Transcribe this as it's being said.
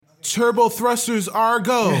turbo thrusters are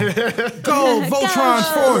go. Go,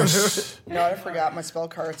 Voltron Force. No, I forgot my spell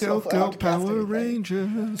card. So Go Power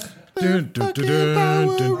Rangers.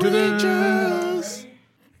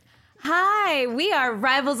 Hi, we are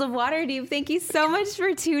Rivals of Waterdeep. Thank you so much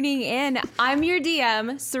for tuning in. I'm your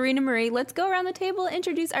DM, Serena Marie. Let's go around the table,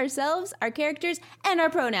 introduce ourselves, our characters, and our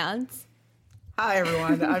pronouns. Hi,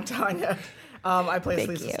 everyone. I'm Tanya. I play Thank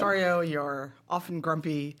Lisa you. Stario, your often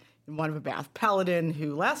grumpy and one of a bath paladin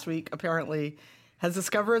who last week apparently has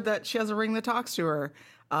discovered that she has a ring that talks to her.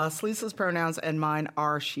 Lisa's pronouns and mine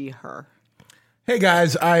are she, her. Hey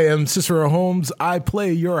guys, I am Cicero Holmes. I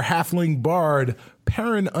play your halfling bard,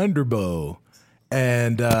 Perrin Underbow.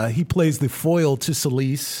 And he plays the foil to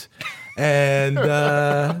Celise.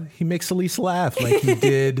 And he makes Celise laugh like he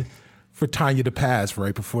did for Tanya to Pass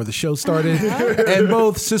right before the show started. And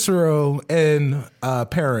both Cicero and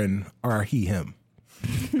Perrin are he, him.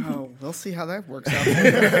 Oh, we'll see how that works out.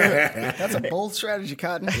 That's a bold strategy,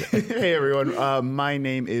 Cotton. Hey everyone, my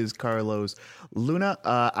name is Carlos Luna.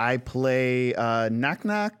 I play Knock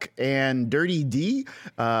Knock and Dirty D,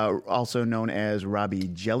 also known as Robbie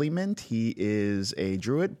Jellymint. He is a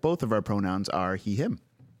druid. Both of our pronouns are he, him.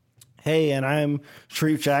 Hey, and I'm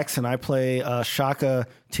Sharif Jackson. I play Shaka,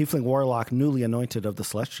 Tiefling Warlock, newly anointed of the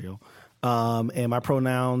Celestial. And my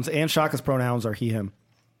pronouns and Shaka's pronouns are he, him.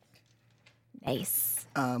 Nice.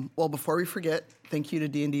 Well, before we forget, thank you to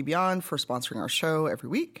D&D Beyond for sponsoring our show every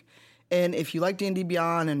week. And if you like D&D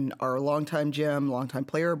Beyond and are a longtime GM, longtime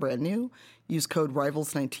player, brand new, use code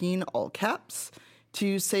RIVALS19, all caps,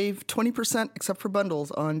 to save 20% except for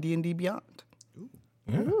bundles on D&D Beyond.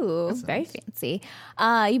 Ooh, very fancy.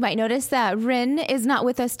 You might notice that Rin is not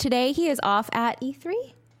with us today. He is off at E3.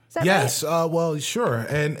 Is that Yes, well, sure.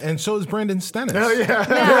 And so is Brandon Stennis. Oh, yeah.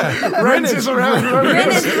 right? Ren is around. Rin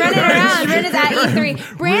is running around. Rin is at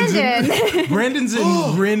E3. Brandon. Brandon's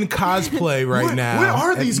in Rin cosplay right now. Where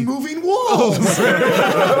are these moving walls?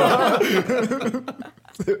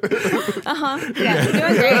 Yeah,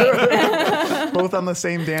 doing great. Both on the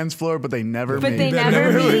same dance floor, but they never meet. But they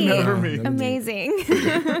never meet. Never meet. Amazing.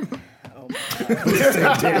 Same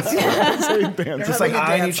dance. Just like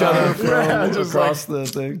eyeing each other from just across the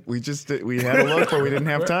thing. We had a look, but we didn't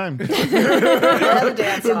have time. Another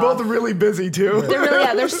dance They're off. both really busy too.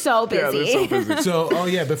 They're so busy. Yeah, they're so busy. So,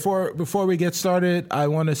 before we get started, I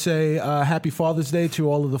want to say happy Father's Day to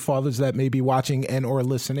all of the fathers that may be watching and or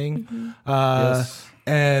listening. Yes.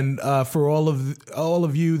 And for all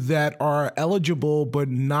of you that are eligible but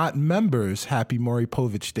not members, happy Maury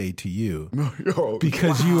Povich Day to you,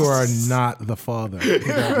 because you are not the father.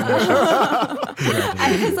 I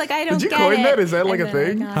was like, I don't Did you get coin it. that? Is that like And a then I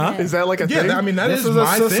thing? got it. Is that like a thing? Yeah, I mean that This is is a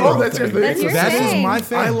my so- thing. Oh, that's your thing. That's your That is thing. my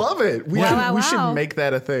thing. I love it. We Wow. should make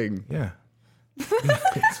that a thing. Yeah.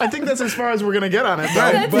 I think that's as far as we're gonna get on it.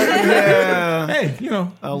 Right, but Yeah. hey, you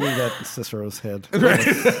know, I'll leave that in Cicero's head. I'm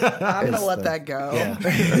going to let that go. Yeah.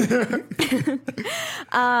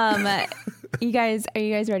 You guys, are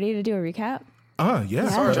you guys ready to do a recap?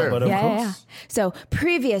 yeah. Sure. But of Yeah. So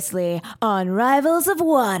previously on Rivals of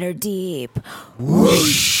Waterdeep.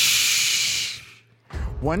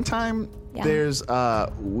 One time, Yeah. there's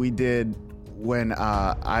we did when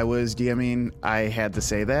I was DMing. I had to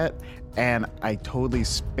say that, and I totally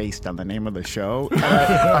spaced on the name of the show. And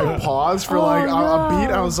I paused for a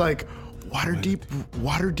beat. I was like,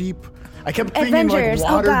 Waterdeep. I kept thinking Adventures.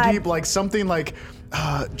 like Oh, God. Waterdeep, like something like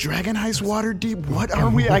Dragon Heist Waterdeep. What are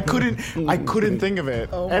we? I couldn't think of it,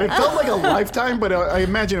 and it felt like a lifetime. But I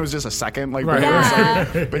imagine it was just a second. Like, Right.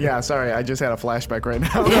 Yeah. but yeah, sorry, I just had a flashback right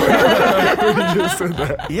now. When you just said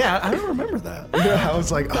that. Yeah, I don't remember that. Yeah, I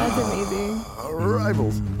was like, That's amazing.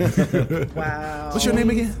 Rivals. Wow. What's your name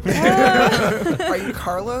again? Are you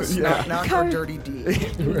Carlos? Yeah. Not or Dirty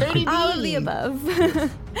D. All of the above.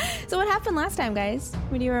 So what happened last time, guys?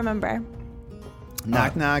 What do you remember?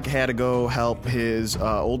 Knock Knock had to go help his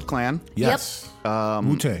old clan, Yes.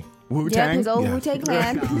 Wu-Tang. Wu Yep, Tang. his old Wu-Tang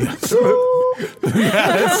clan.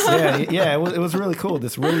 Yeah, it was really cool.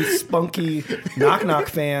 This really spunky Knock Knock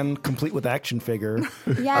fan, complete with action figure,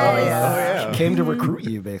 Yes. came to recruit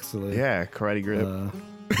you, basically. Yeah, karate grip.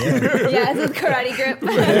 Yeah, it's a karate grip.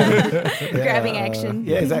 Grabbing action.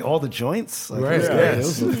 Yeah, exactly. All the joints. Like, Right, it was great.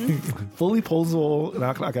 yes. It was a fully posable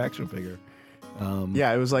Knock Knock action figure.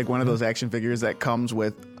 Yeah, it was like one of those action figures that comes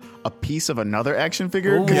with a piece of another action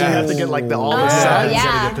figure because you have to get like all the sides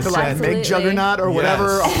yeah. to like Absolutely. make Juggernaut or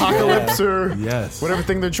whatever, Yes. Apocalypse or Yes. whatever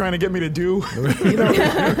thing they're trying to get me to do. You know,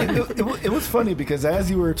 it was funny because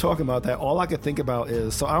as you were talking about that, all I could think about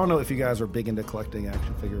is, so I don't know if you guys are big into collecting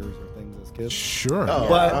action figures or things as kids. Sure. Oh,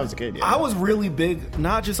 But I was a kid. Yeah. I was really big,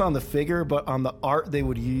 not just on the figure, but on the art they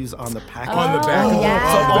would use on the package. On the back of the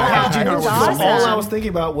yeah. So all, packaging That is art was awesome. all I was thinking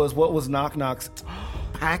about was what was Knock Knock's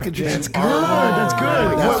packaging. That's good. That's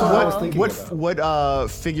good. That's what I was thinking about.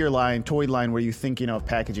 What figure line, toy line were you thinking of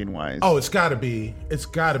packaging wise? Oh, it's got to be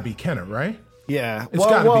Kenner, right? Yeah. It's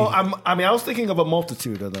gotta be. I was thinking of a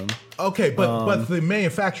multitude of them. Okay, but the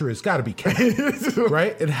manufacturer's got to be Kenner,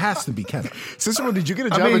 right? It has to be Kenner. Cicero, did you get a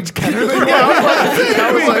job mean, at Kenner?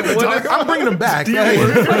 I'm bringing them back. Did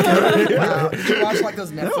you watch like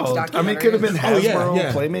those Netflix documentaries? I mean, it could have been Hasbro,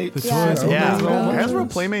 yeah. Playmates. The Yeah. toys. Yeah, Oh, Hasbro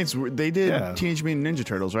Playmates. They did Yeah. Teenage Mutant Ninja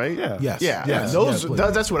Turtles, right? Yeah. Yes. Yeah, Yes. those.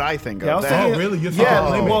 Yes, That's what I think Yeah, I of. was That- thinking- Oh, really? You're Yeah, thinking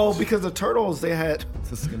Playmates. well, because the Turtles, they had.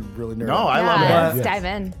 This is gonna really nerd. No, out. I love it. Let's Yeah. dive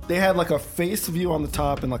in. They had like a face view on the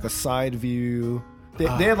top and like a side view. They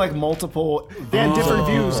had like multiple. They had different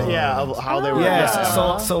views, yeah, of how they were.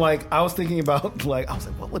 Yeah, so like I was thinking about like I was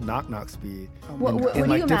like, what would Knock Knocks be? What do you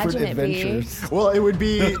imagine it be? Well, it would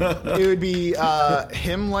be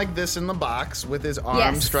him like this in the box with his arm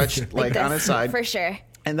Yes. stretched like on his side. For sure.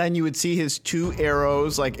 And then you would see his two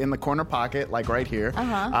arrows like in the corner pocket, like right here,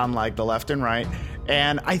 on like the left and right.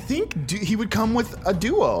 And I think he would come with a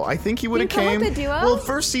duo. I think he would have He'd come came. with a duo? Well,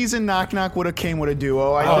 first season Knock Knock would have came with a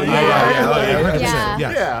duo. I Oh, think. yeah. 100%. Yeah.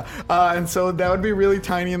 Yes. Yeah, and so that would be really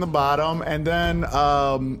tiny in the bottom, and then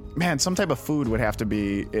man, some type of food would have to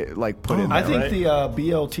be like put in there. I think right? the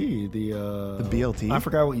BLT, the BLT? I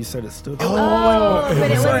forgot what you said it stood for. Oh,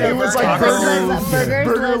 but it was like burgers,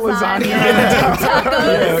 burger lasagna, lasagna.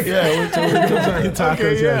 tacos. Tacos,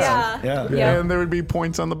 Okay, yes. Yeah. Yeah. And there would be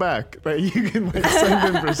points on the back that you can like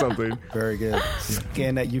send in for something. Very good.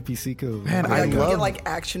 Scan that UPC code. Man, I I could love. get like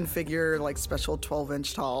action figure, like special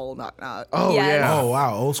 12-inch tall, Knock. Oh Yes. yeah. Oh,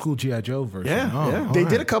 wow. Old school G.I. Joe version. Yeah, Oh, yeah. all They right.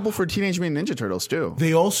 did a couple for Teenage Mutant Ninja Turtles too.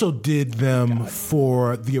 They also did them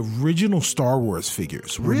for the original Star Wars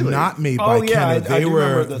figures. Were Really? not made by Oh, yeah, Kenner. I They do were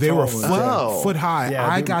remember the they were tall ones. Wow. foot high. Yeah,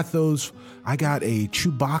 I I do. got those. I got a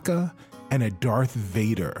Chewbacca and a Darth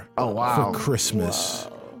Vader. Oh, wow. For Christmas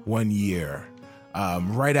one year,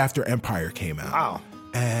 right after Empire came out. Wow.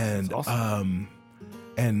 And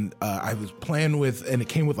I was playing with, and it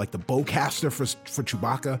came with like the bowcaster for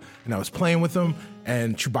Chewbacca, and I was playing with him,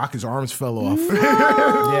 and Chewbacca's arms fell off.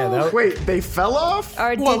 Yeah, that Wait, they fell off?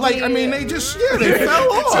 Or Well, did like you, I mean, they just they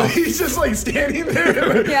fell off. So he's just like standing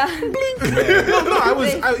there. yeah. No, I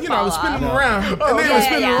was fall spinning them off. around, and they yeah, were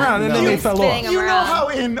spinning yeah. around, and then No. they fell Spinning off. them You know how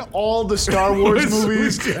in all the Star Wars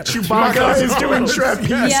movies, Chewbacca is doing trapeze?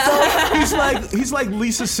 Yeah. He's like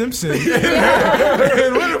Lisa Simpson.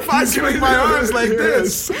 And what if I swing my arms like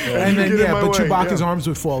this? And then Get in my but way, Chewbacca's yeah. arms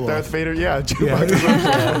would fall Darth off. Vader, yeah.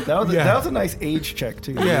 Chewbacca's that was a nice age check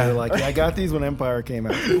too. Yeah. You're like, I got these when Empire came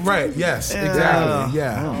out. Right. Yes. Exactly.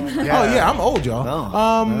 Yeah. Oh yeah. I'm old,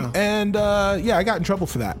 y'all. And I got in trouble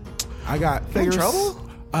for that. I got in trouble?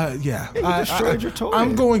 Yeah. you destroyed your toy.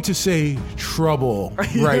 I'm going to say trouble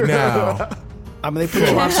right now. I mean, they put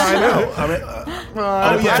you on timeout. I mean,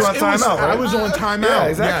 Oh yes, yes, it was- I was on timeout. Yeah,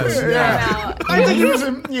 exactly. Yes, yeah. I think it was.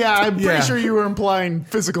 I'm pretty Yeah. sure you were implying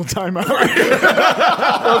physical timeout.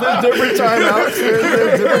 there's different timeouts.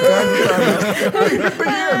 There's different kinds of timeouts.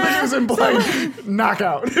 I think it was implying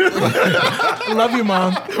knockout, Love you,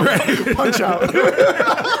 Mom. punch out.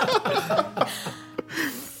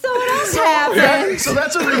 So what else happened? So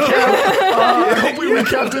that's a recap. I hope we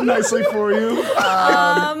recapped it nicely for you.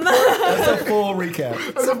 That's a full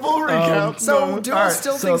recap. That's a full recap. So Duo all right,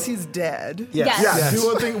 still so- thinks he's dead. Yes. Yeah, Yes.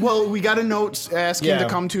 Duo thing. Well, we got a note asking Yeah. to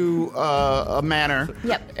come to a manor.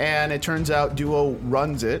 Yep. And it turns out Duo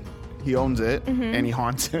runs it. He owns it, and he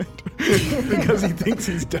haunts it because he thinks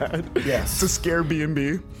he's dead. Yes. It's a scare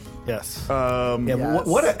B&B. Yes. Yeah, Yes.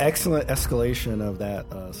 What an excellent escalation of that,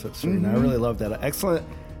 Serena. I really love that. An excellent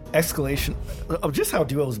escalation of just how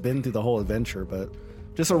Duo's been through the whole adventure, but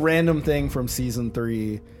just a random thing from season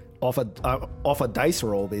 3 off a dice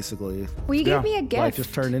roll, basically. Well, you gave me a gift. Like,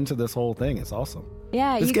 just turned into this whole thing. It's awesome.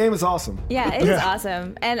 Yeah, This you- game is awesome. Yeah, it is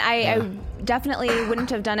awesome. And I definitely wouldn't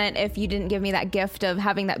have done it if you didn't give me that gift of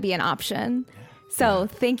having that be an option. So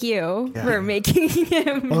thank you for making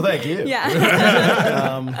him. Well, thank you. Yeah.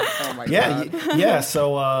 Oh my god. Yeah.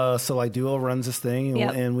 So like Duo runs this thing,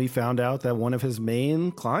 Yep. and we found out that one of his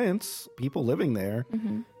main clients, people living there,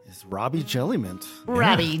 is Robbie Jellymint.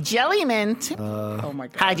 Robbie Jellymint. Oh my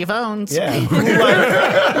god. Hide your phones. Yeah.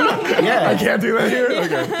 Yeah. Can't do that here?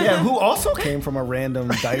 Okay. Yeah, who also came from a random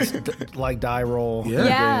die roll.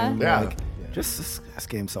 Yeah. Game. Yeah. Like, just this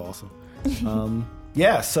game's so awesome.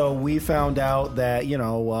 So we found out that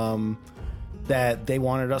that they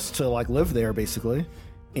wanted us to like live there basically,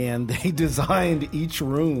 and they designed each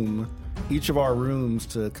room each of our rooms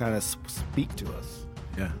to kind of speak to us.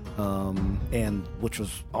 Yeah. And which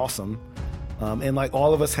was awesome. And like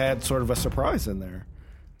all of us had sort of a surprise in there.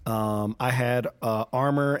 I had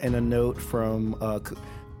armor and a note from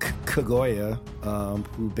Kagoya,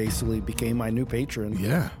 who basically became my new patron.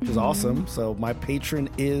 Yeah. Which is awesome. So my patron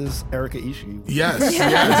is Erika Ishii. Yes.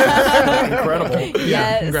 Incredible.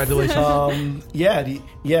 Yes. Congratulations.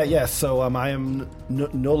 Yeah. So I am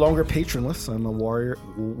no longer patronless. I'm a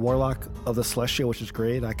warlock of the Celestia, which is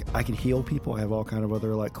great. I can heal people. I have all kind of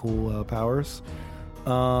other like cool powers.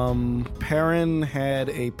 Perrin had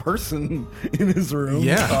a person in his room.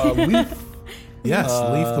 Yeah. Leaf. Yes,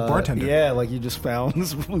 Leaf the bartender. Yeah, like you just found.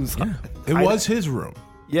 It was his room.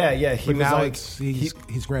 Yeah. He But was now like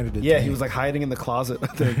he's granted it. yeah, to he me. was like hiding in the closet. I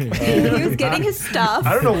think. He was getting his stuff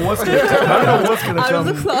I don't know what's gonna. out of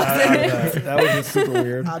the closet. That was just super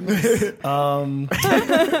weird.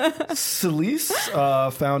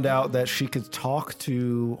 Celise found out that she could talk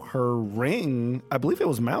to her ring. I believe it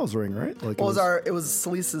was Mal's ring, right? Like It was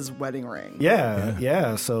Celise's wedding ring.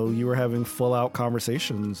 yeah. So you were having full out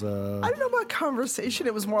conversations. I don't know about conversation.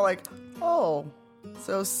 It was more like, oh,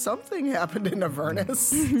 so something happened in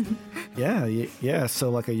Avernus. Yeah. So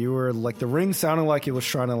like you were like the ring sounded like it was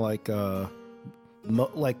trying to like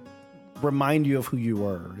remind you of who you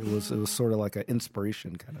were. It was sort of like an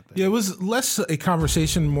inspiration kind of thing. Yeah, it was less a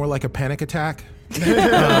conversation, more like a panic attack.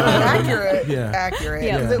 Accurate. Yeah. Accurate.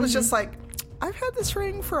 Yeah. 'Cause it was just like, I've had this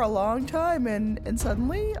ring for a long time, and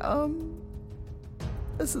suddenly,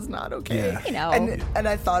 this is not okay. Yeah. You know. And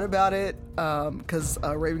I thought about it because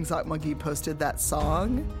Raving Sock Monkey posted that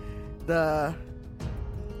song.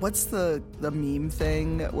 What's the meme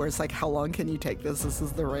thing where it's like, how long can you take this? This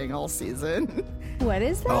is the ring all season. What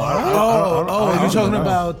is that?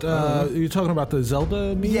 You're talking about the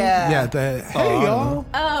Zelda meme? Yeah. Yeah, hey y'all.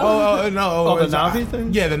 The Navi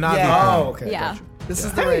thing? Yeah, the Navi. Yeah. Oh, okay. Yeah. Gotcha. This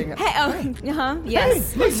is the ring. Hey,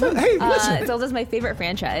 yes. Listen. Zelda's my favorite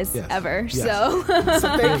franchise Yes. ever. Yes. So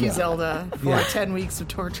So thank you, Zelda, for 10 weeks of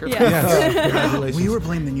torture. Yeah. Yes, congratulations. We were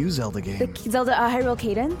playing the new Zelda game. Zelda Hyrule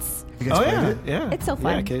Cadence. You guys played it? Yeah. It's so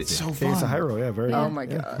fun. Yeah, So Case fun. of Hyrule, yeah, very Oh good. my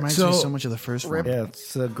god. Reminds So- me so much of the first one. Yeah,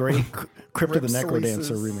 it's a great Crypt of the Rip Necrodancer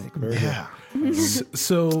Slices. remake. Very Yeah.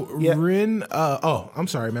 So Yeah. Rin, I'm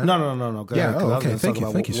sorry, man. good. No. Go Yeah. ahead, 'cause I Oh, was okay. gonna Thank talk you.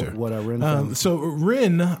 about Thank you, sir. What Rin found. So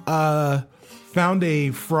Rin found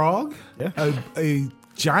a frog, Yeah. a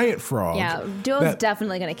giant frog. Yeah, Duo's that-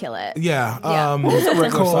 definitely gonna kill it. Yeah. Yeah. It was a regular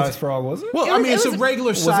called- size frog, wasn't it? Well, It I was- mean, it it's was- a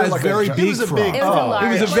regular it size, like a very gi- big it was a frog. big- It was a large.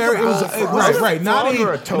 It was a very, it was right, not frog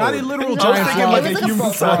or a a toad? not a literal I was giant thinking frog. like It was a like a human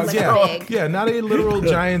full-size, frog. like Yeah, big. yeah, not a literal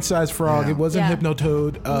giant sized frog. Yeah. It wasn't Yeah.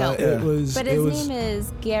 Hypnotoad. No. It was. But it his was name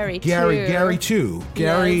is Gary. Gary 2.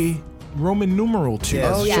 Gary Roman numeral 2.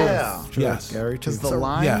 Yes. Oh, Yes. yeah. Yes. Gary too. Because the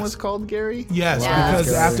lime Yes. was called Gary? Yes, Yeah. because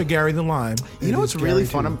Gary. after Gary the Lime. You know what's really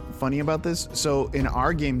Gary funny about this? So in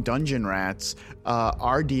our game Dungeon Rats,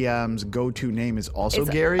 our DM's go-to name is also It's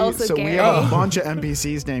Gary. also so we Gary. have a bunch of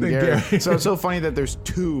NPCs named Gary. Gary. So it's so funny that there's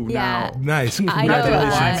two Yeah. now. Nice. I know Not that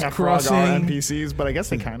that. Lime and Frog are Crossing. NPCs, but I guess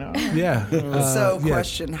they kind of are. Yeah. So, yeah.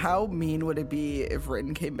 question: how mean would it be if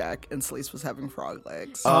Rin came back and Celise was having frog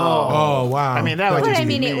legs? Oh, wow. I mean, that would But just I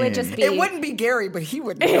be mean, it would mean. just be. It wouldn't be Gary, but he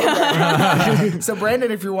would know that. So, Brandon,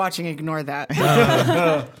 if you're watching, ignore that.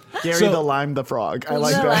 Gary So- the Lime the Frog. I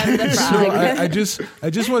like The that. Lime the So Frog. I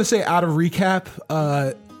just want to say, out of recap,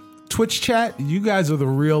 Twitch chat, you guys are the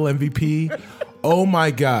real MVP. Oh my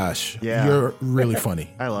gosh, Yeah. you're really funny.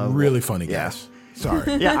 I love really it. funny, Yeah. guys.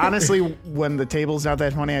 Sorry. Yeah, honestly, when the table's not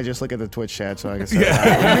that funny, I just look at the Twitch chat so I can say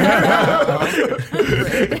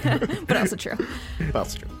but also true.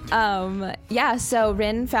 that's true. Yeah. So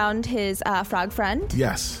Rin found his frog friend,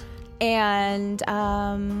 Yes. and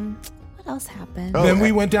what else happened? Then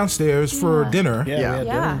we went downstairs for Yeah. dinner. Yeah, Yeah. we had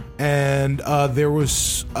Yeah. dinner. And there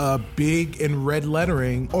was big in red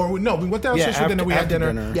lettering. Or no, we went downstairs Yeah, for dinner. We had after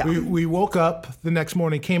dinner. dinner. Yeah. We woke up the next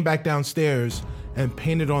morning, came back downstairs, and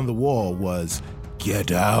painted on the wall was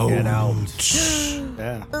 "Get out." Get out.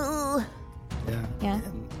 Yeah. Yeah. Yeah.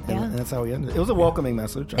 And Yeah. that's how we ended. It was a welcoming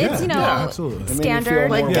message. It's, you know, Yeah, absolutely. It made me feel standard.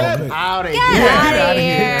 more Like, Yeah. welcome. Out of get here. out of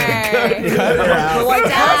here. But like,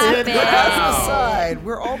 Stop as it. an aside,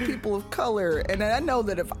 we're all people of color, and I know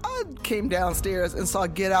that if I came downstairs and saw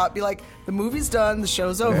Get Out, be like, the movie's done, the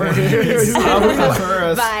show's over. I would prefer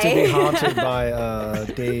us to Bye. be haunted by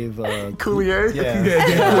Dave Coulier?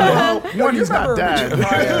 Yeah. One, he's not Remember dead. Richard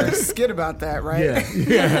Pryor skit about that, right? Yeah.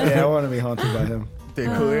 Yeah, I want to be haunted by him. Dave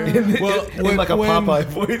Coulier. Well, In like a Popeye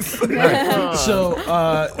voice.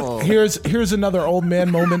 So here's another old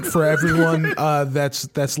man moment for everyone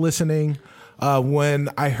that's listening. When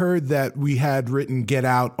I heard that we had written "Get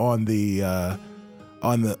Out" on the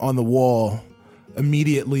on the wall,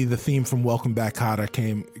 immediately the theme from Welcome Back, Kotter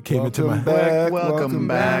came into my back, Welcome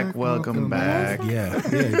back. Welcome back. Yeah,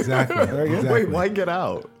 exactly. exactly. Wait, why Get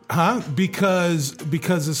Out? Huh? Because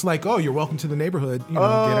it's like, oh, you're welcome to the neighborhood. You know,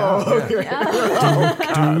 get out. Yeah.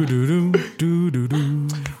 Do.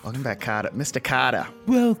 Welcome back, Carter. Mr. Carter.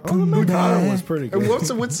 Welcome That back. was pretty good. And what's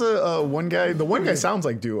the one guy? The one guy sounds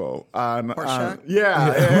like Duo. Horseshack?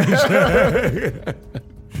 Yeah.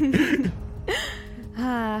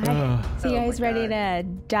 So you guys ready to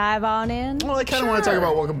dive on in? Well, I kind of want to talk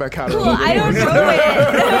about Welcome Back, Carter. Well, I don't know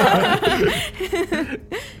it.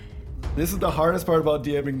 This is the hardest part about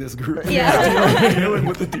DMing this group. Yeah. Dealing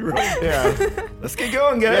with the derail. Yeah. Let's get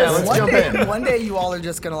going, guys. Yeah, let's jump in. One day you all are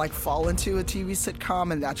just gonna like fall into a TV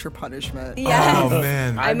sitcom, and that's your punishment. Yeah. Oh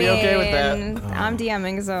man. I I'd be mean, okay with that. I'm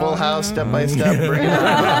DMing, so. Full House, step by step. Bring it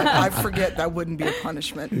on. I forget that wouldn't be a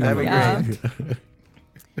punishment. That'd be Yeah. great.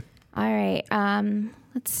 All right,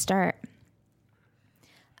 let's start.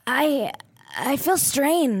 I feel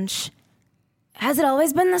strange. Has it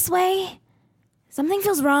always been this way? Something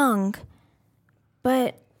feels wrong.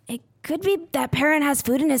 But it could be that Perrin has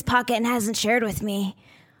food in his pocket and hasn't shared with me.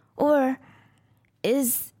 Or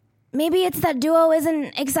maybe it's that Duo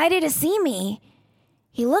isn't excited to see me.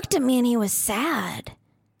 He looked at me and he was sad.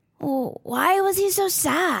 Well, why was he so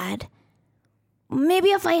sad? Maybe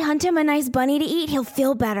if I hunt him a nice bunny to eat, he'll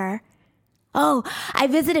feel better. Oh, I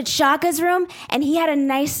visited Shaka's room, and he had a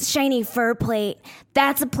nice shiny fur plate.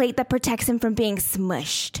 That's a plate that protects him from being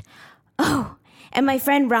smushed. Oh, and my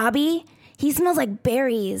friend Robbie, he smells like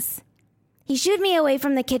berries. He shooed me away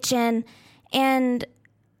from the kitchen, and,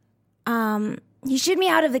 he shooed me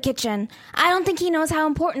out of the kitchen. I don't think he knows how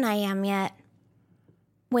important I am yet.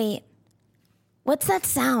 Wait, what's that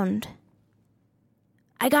sound?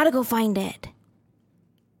 I gotta go find it.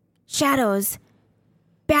 Shadows.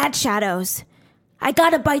 Bad shadows. I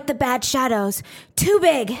gotta bite the bad shadows. Too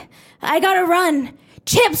big. I gotta run.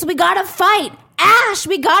 Chips, we gotta fight. Ash,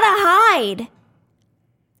 we gotta hide.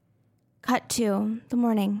 Cut to the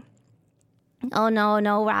morning. Oh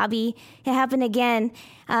no, Robbie. It happened again.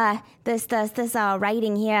 This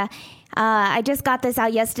writing here. I just got this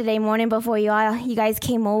out yesterday morning before you guys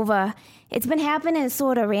came over. It's been happening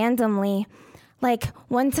sort of randomly. Like,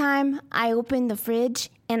 one time I opened the fridge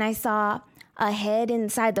and I saw a head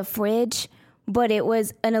inside the fridge, but it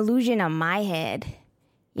was an illusion of my head.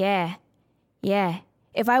 Yeah.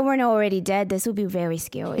 If I weren't already dead, this would be very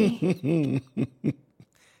scary.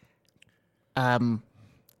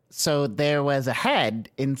 So there was a head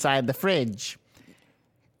inside the fridge.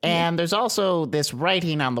 And there's also this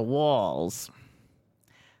writing on the walls.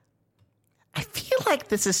 I feel like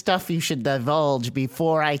this is stuff you should divulge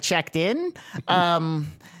before I checked in. How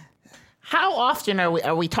often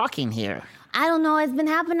are we talking here? I don't know. It's been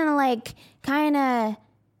happening like kind of,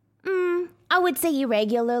 I would say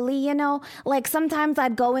irregularly, you know? Like sometimes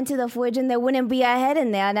I'd go into the fridge and there wouldn't be a head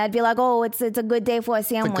in there. And I'd be like, oh, it's a good day for a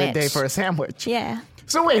sandwich. It's a good day for a sandwich. Yeah.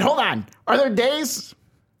 So wait, hold on. Are there days?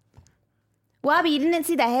 Wabi, you didn't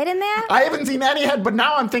see the head in there? I haven't seen any head, but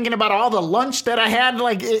now I'm thinking about all the lunch that I had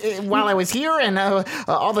while I was here and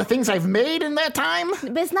all the things I've made in that time.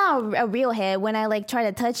 But it's not a real head. When I like try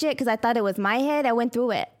to touch it, because I thought it was my head, I went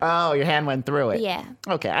through it. Oh, your hand went through it. Yeah.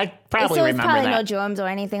 Okay, I probably So it's remember probably that. no germs or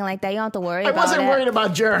anything like that. You don't have to worry I about it. wasn't worried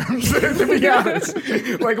about germs, to be honest.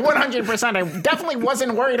 Like 100%. I definitely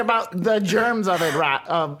wasn't worried about the germs of it,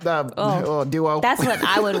 Duo. That's what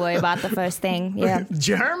I would worry about the first thing. Yeah.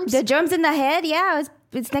 Germs? The germs in the head, yeah,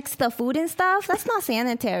 it's next to the food and stuff. That's not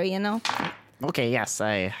sanitary, you know? Okay, yes,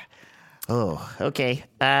 okay.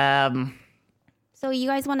 So you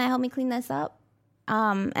guys want to help me clean this up?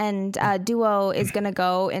 And Duo is going to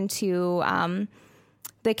go into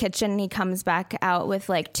the kitchen. He comes back out with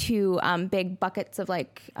like two big buckets of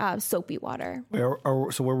like soapy water. We're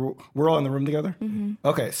all in the room together? Mm-hmm.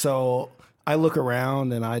 Okay, so I look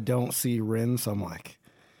around and I don't see Rin, so I'm like,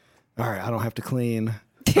 all right, I don't have to clean.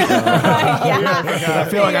 I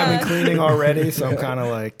feel like I've been cleaning already, so I'm kind of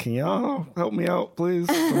like, can y'all help me out, please?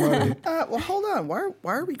 Somebody. Well, hold on. Why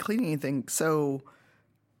are we cleaning anything? So,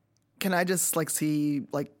 can I just like see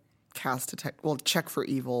like cast detect? Well, check for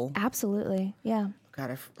evil. Absolutely, yeah.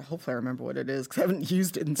 God, hopefully I remember what it is because I haven't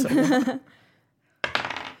used it in so long.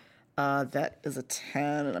 That is a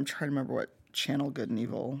 10, and I'm trying to remember what channel good and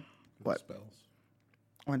evil. What spells?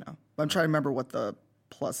 I know. I'm trying to remember what the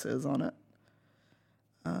plus is on it.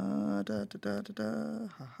 I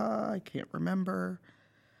can't remember.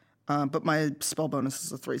 But my spell bonus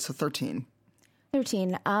is a 3, so 13.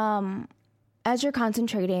 13. As you're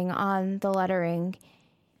concentrating on the lettering,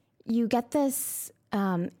 you get this,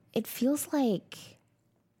 it feels like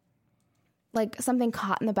like something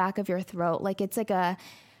caught in the back of your throat. Like it's like an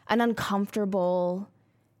uncomfortable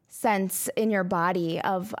sense in your body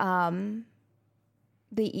of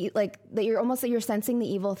you're sensing the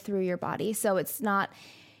evil through your body. So it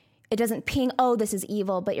doesn't ping, oh, this is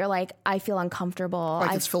evil, but you're like, I feel uncomfortable.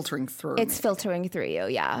 Like it's filtering through. It's filtering through you,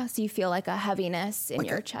 yeah. So you feel like a heaviness in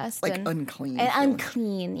your chest. Like unclean. And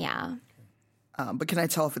unclean, yeah. But can I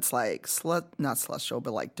tell if it's like, not celestial,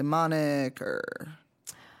 but like demonic or...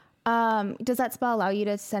 Does that spell allow you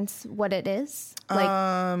to sense what it is? Like,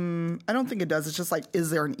 I don't think it does. It's just like, is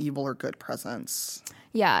there an evil or good presence?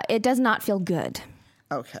 yeah, it does not feel good.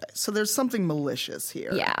 Okay, so there's something malicious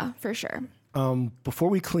here. Yeah, for sure. Before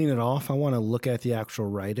we clean it off, I want to look at the actual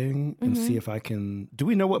writing and see if I can. Do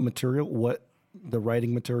we know what the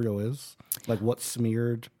writing material is? Like what's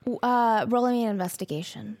smeared? Roll me an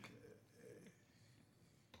investigation.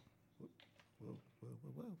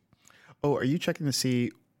 Oh, are you checking to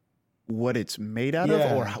see what it's made out of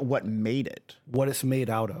or what made it? What it's made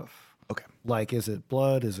out of? Okay. Like, is it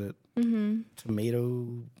blood? Is it tomato?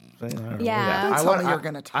 I don't know. Yeah.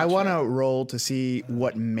 I want to roll to see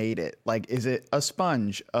what made it. Like, is it a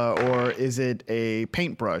sponge, or is it a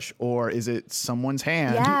paintbrush, or is it someone's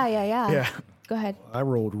hand? Yeah. Go ahead. I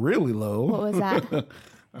rolled really low. What was that?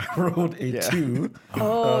 I rolled a 2.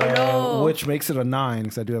 Oh, no. Which makes it a 9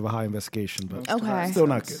 because I do have a high investigation, but Okay. still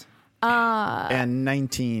not good. And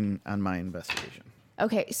 19 on my investigation.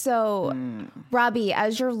 Okay, so Robbie,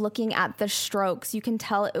 as you're looking at the strokes, you can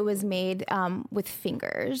tell it was made with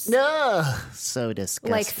fingers. Ugh, so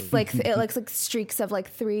disgusting. Like it looks like streaks of like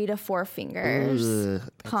 3 to 4 fingers Ugh,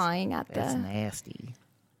 pawing at that's the. nasty.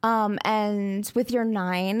 And with your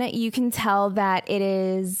 9, you can tell that it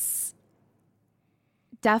is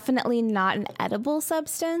definitely not an edible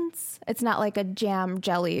substance. It's not like a jam,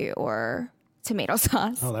 jelly, or tomato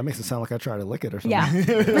sauce. Oh, that makes it sound like I tried to lick it or something.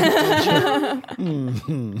 Yeah.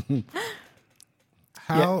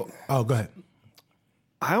 How? Oh, go ahead.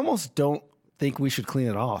 I almost don't think we should clean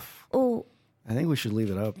it off. Oh, I think we should leave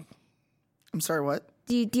it up. I'm sorry, what?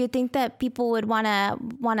 do you think that people would wanna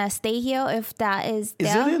stay here if that is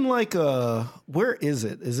Is there? it in like a? Where is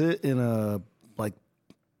it? Is it in a like?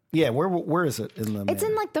 Yeah, where is it in the? It's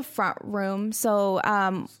in like the front room. So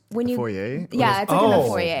when you foyer? yeah, it's like in the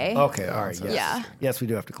foyer. Okay, all right. Yes. Yeah. Yes, we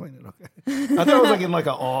do have to clean it. Okay. I thought it was like in like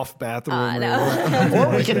an off bathroom. No.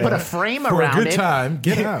 Or we can put a frame For a around good it. time,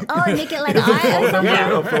 get out. Oh, and make it like eye or something.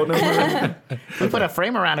 Yeah. Phone number. We put a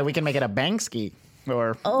frame around it. We can make it a Banksy.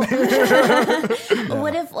 Or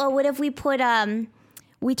What if we put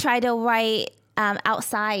we try to write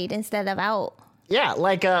outside instead of out? yeah,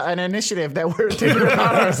 like an initiative that we're taking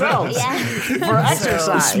upon ourselves Yeah. for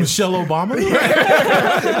exercise. Michelle Obama?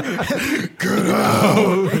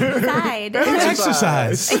 Outside.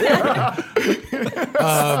 Exercise.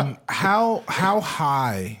 How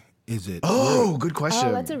high is it? Oh, good question.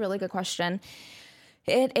 Oh, that's a really good question.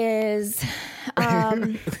 It is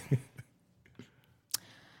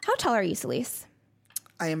how tall are you, Celise?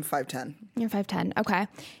 I am 5'10". You're 5'10". Okay.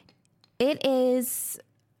 It is,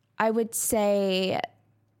 I would say,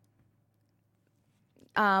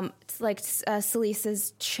 it's like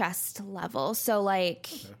Celise's chest level. So like,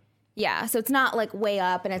 yeah. So it's not like way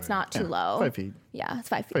up and it's not too low. 5 feet. Yeah, it's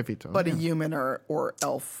 5 feet. 5 feet tall. But a human or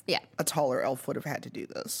elf, Yeah. a taller elf would have had to do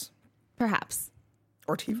this. Perhaps.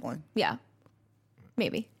 Or tiefling. Yeah.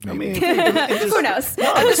 Maybe. I mean, Who knows?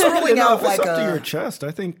 I'm just ruling no, out if it's like up to a... your chest. I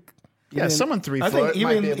think. Yeah, someone 3 I foot think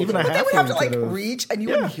might be able even to. a But then half we have to like reach and you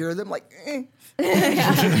wouldn't hear them like, eh.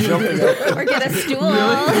 Or get a stool.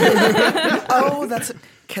 Oh, that's...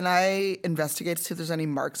 Can I investigate to see if there's any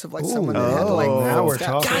marks of like someone that had to like... now we're step-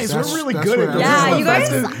 talking. Guys, That's- we're really that's good what at this. Yeah, This is you the guys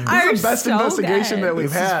best- are This is the best so investigation good. that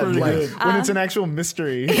we've had. pretty Like, good. when it's an actual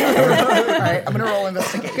mystery. All right, I'm going to roll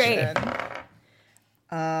investigation. Great.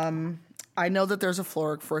 I know that there's a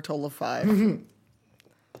floor for a total of 5.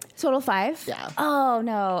 Total 5? Yeah. Oh,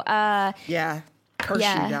 no. Yeah. Curse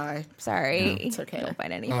Yeah. you die. Sorry. It's okay. Don't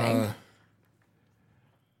find anything.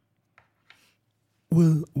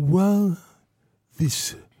 Well, while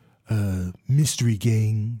this mystery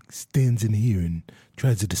gang stands in here and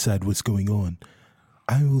tries to decide what's going on,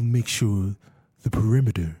 I will make sure the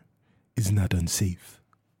perimeter is not unsafe.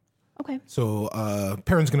 Okay. So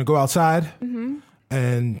Perrin's going to go outside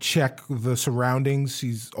and check the surroundings.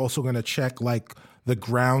 He's also going to check like the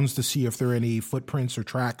grounds to see if there are any footprints or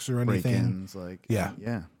tracks or anything. Break-ins, like Yeah.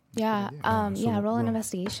 yeah. Yeah. Roll an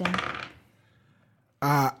investigation.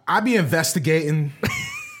 I'd be investigating.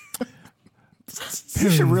 You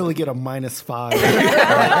should really get a -5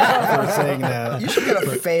 for saying that. You should get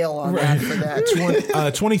a fail on that for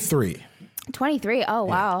that. 23. 23. Oh,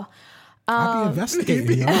 wow. I'll be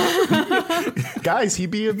investigating, y'all. Guys, he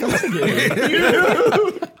be investigating.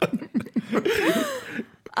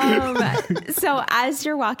 So as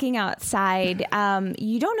you're walking outside,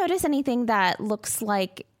 you don't notice anything that looks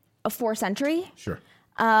like a force entry. Sure.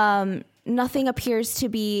 Nothing appears to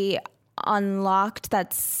be unlocked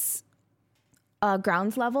that's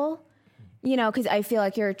grounds level. You know, because I feel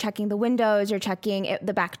like you're checking the windows, you're checking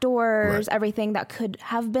the back doors, Right. everything that could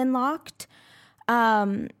have been locked.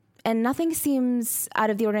 And nothing seems out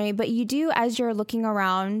of the ordinary. But you do, as you're looking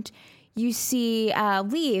around, you see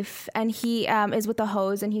Leaf, and he is with a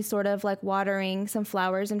hose, and he's sort of like watering some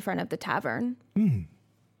flowers in front of the tavern.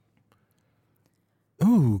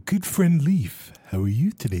 Oh, good friend Leaf. How are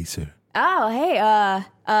you today, sir? Oh, hey,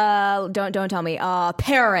 don't tell me.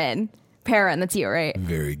 Perrin, that's you, right?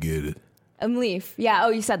 Very good. I'm Leaf. Yeah. Oh,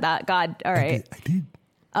 you said that. God. All right. I did.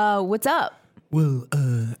 What's up? Well,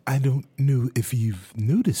 I don't know if you've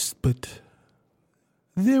noticed, but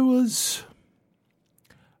there was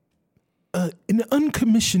an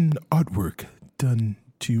uncommissioned artwork done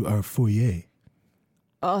to our foyer.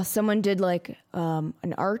 Oh, someone did like an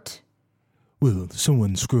art. Well,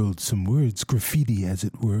 someone scrawled some words, graffiti as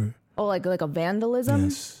it were. Oh, like a vandalism.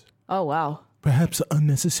 Yes. Oh, wow. Perhaps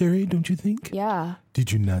unnecessary, don't you think? Yeah.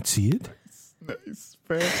 Did you not see it? Nice.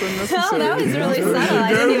 Perhaps Oh, unnecessary. that was really subtle. I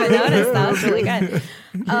didn't even notice. That was really good.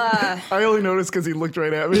 I only noticed because he looked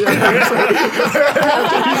right at me.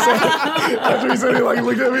 After he said he like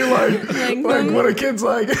looked at me like what a kid's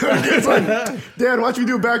like. A kid's like, Dad, watch me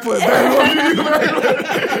do a backflip. Dad, watch me do a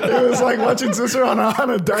backflip. It was like watching sister on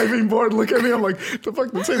a diving board look at me. I'm like, the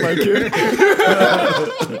fuck, this ain't my kid.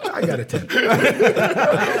 I got a 10.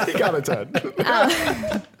 He got a 10.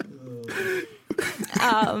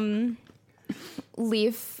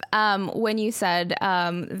 Leaf, when you said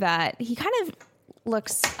that he kind of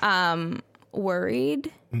looks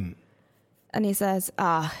worried, and he says,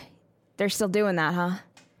 they're still doing that, huh?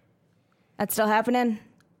 That's still happening?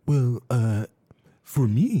 Well, for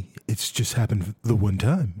me, it's just happened the one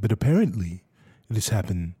time, but apparently it has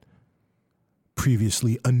happened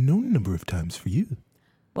previously unknown number of times for you.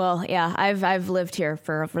 Well, yeah, I've lived here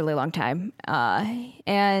for a really long time,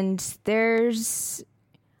 and there's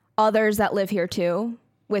others that live here too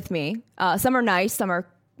with me. Some are nice, some are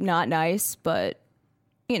not nice, but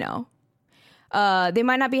you know, they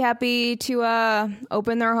might not be happy to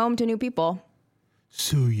open their home to new people.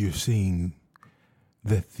 So you're saying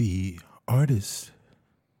that the artist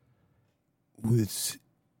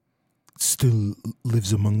still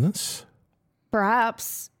lives among us?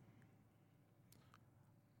 Perhaps.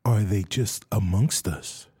 Are they just amongst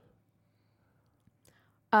us?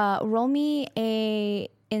 Roll me a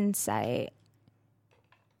insight.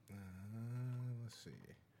 Let's see.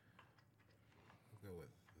 We'll go with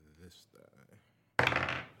this die.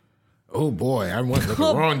 Oh boy, I went with the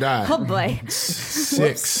wrong die. Oh boy.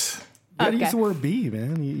 6. You gotta Okay. use the word "be,"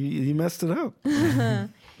 man. You messed it up.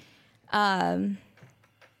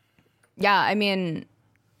 Yeah, I mean,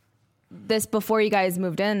 this before you guys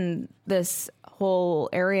moved in, this whole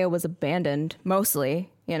area was abandoned mostly,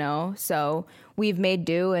 you know. So we've made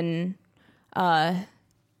do and done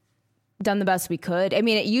the best we could. I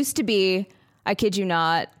mean, it used to be, I kid you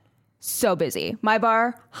not, so busy. My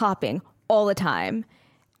bar hopping all the time.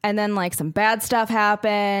 And then like some bad stuff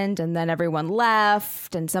happened, and then everyone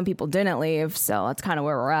left, and some people didn't leave. So that's kind of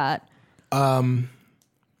where we're at.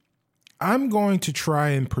 I'm going to try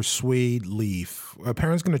and persuade Leaf. A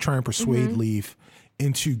parent's going to try and persuade Leaf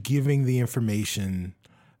into giving the information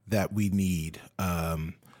that we need.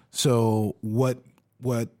 So what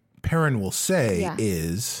Perrin will say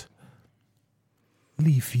is,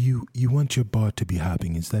 Leaf, you want your bar to be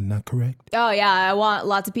hopping, is that not correct? Oh, yeah. I want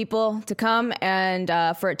lots of people to come and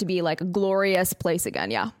for it to be like a glorious place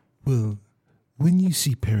again. Yeah. Well, when you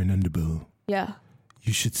see Perrin Underbow, Yeah.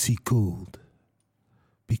 you should see gold.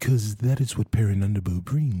 Because that is what Perrin Underbow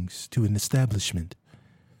brings to an establishment.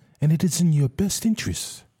 And it is in your best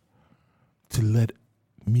interest to let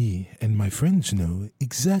me and my friends know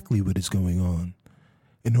exactly what is going on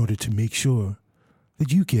in order to make sure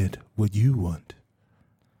that you get what you want.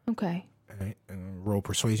 Okay. All right, roll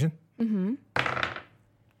persuasion.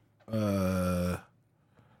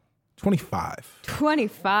 25.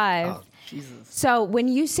 25. Oh, Jesus. So when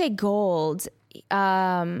you say gold,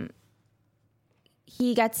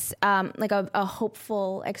 he gets like a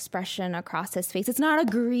hopeful expression across his face. It's not a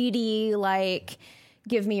greedy, like,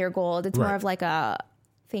 give me your gold. It's more Right. of like a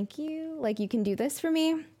thank you, like you can do this for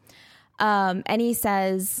me. And he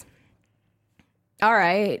says, all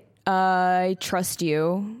right, I trust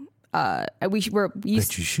you. We're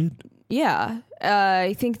used That you should. Yeah,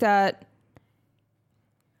 I think that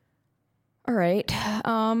All right.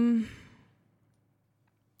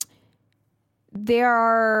 There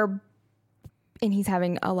are, and he's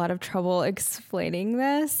having a lot of trouble explaining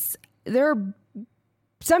this. There are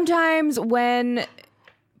sometimes when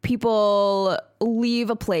people leave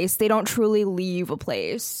a place, they don't truly leave a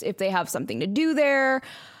place. If they have something to do there,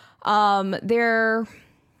 their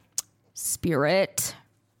spirit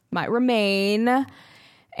might remain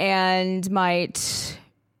and might,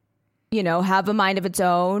 have a mind of its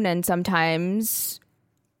own. And sometimes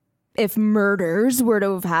if murders were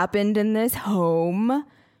to have happened in this home,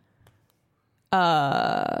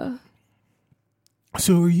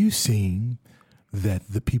 So are you saying that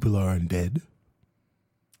the people are undead?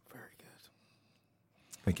 Very good.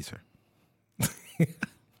 Thank you, sir.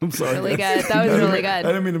 I'm sorry. really good. That was really I good.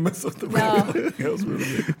 didn't mean to mess up the That was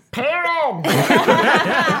really good. Perrin!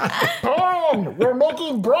 Perrin! We're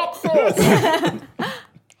making breakfast!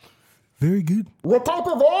 Very good. What type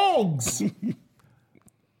of eggs?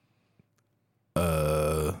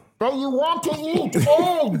 That you want to eat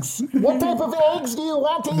eggs. What type of eggs do you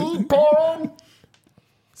want to eat, Perrin?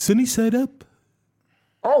 Sunny side up.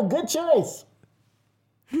 Oh, good choice.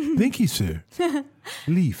 Thank you, sir.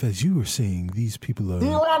 Leaf, as you were saying, these people Do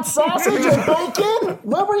you are want sausage or bacon?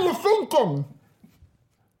 What were you thinking?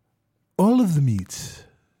 all of the meats.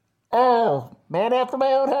 Oh, man after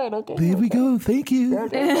my own heart. Okay. There we go. Thank you.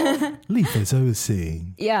 Leaf, as I was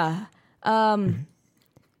saying. Yeah. The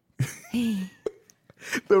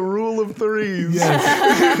rule of threes.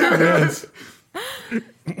 Yes.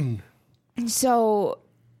 So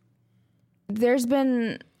there's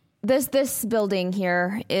been this building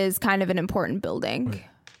here is kind of an important building.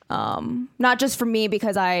 Not just for me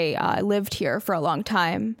because I lived here for a long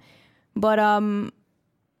time, but How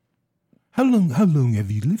long have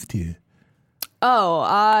you lived here?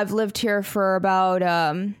 I've lived here for about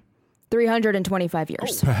 325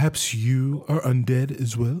 years. Perhaps you are undead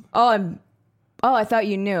as well? I thought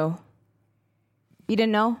you knew. You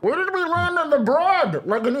didn't know? Where did we land on the bread?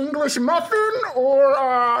 Like an English muffin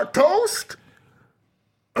or toast?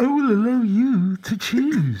 I will allow you to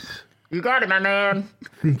choose. You got it, my man.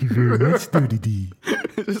 Thank you very much, Dirty D.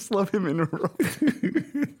 I just love him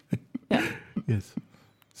interrupting. Yes.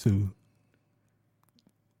 So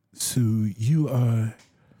you are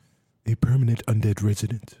a permanent undead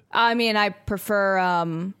resident. I mean, I prefer, I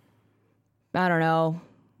don't know,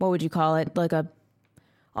 what would you call it? Like a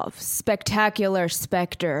spectacular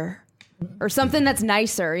specter or something that's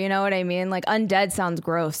nicer. You know what I mean? Like undead sounds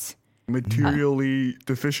gross. Materially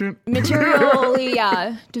deficient? Materially,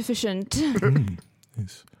 deficient.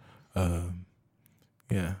 Yes.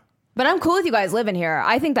 Yeah. But I'm cool with you guys living here.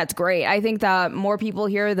 I think that's great. I think that more people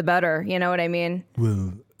here, the better. You know what I mean?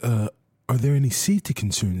 Well, are there any safety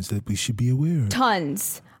concerns that we should be aware of?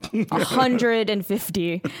 Tons.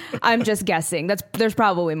 150. I'm just guessing. There's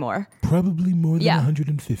probably more. Probably more than Yeah.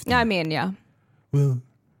 150. I mean, yeah. Well,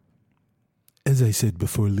 as I said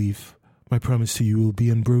before, Leaf, my promise to you will be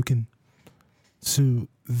unbroken. So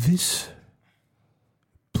this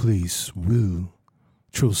place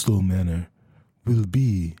Trollstall Manor, will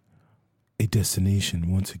be a destination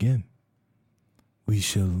once again. We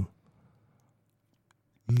shall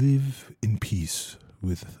live in peace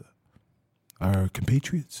with our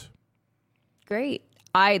compatriots. Great.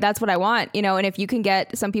 That's what I want, and if you can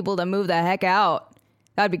get some people to move the heck out,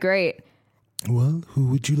 that'd be great. Well, who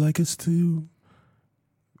would you like us to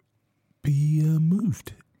be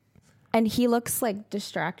moved? And he looks like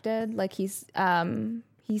distracted, like he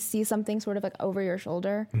sees something sort of like over your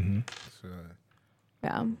shoulder. Mm-hmm.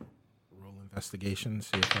 Yeah. Roll investigation,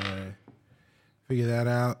 see if I figure that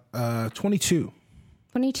out. 22.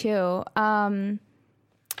 22.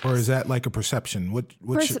 Or is that like a perception?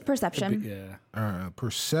 Perception. Yeah.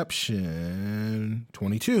 Perception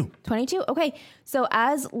 22. 22. Okay. So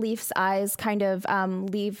as Leaf's eyes kind of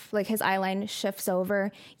leave, like his eye line shifts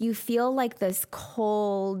over, you feel like this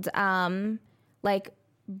cold, like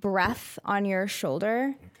breath on your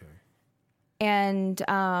shoulder. Okay. And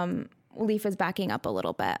Leaf is backing up a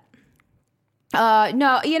little bit.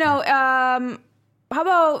 No, how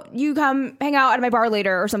about you come hang out at my bar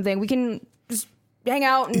later or something? We can just hang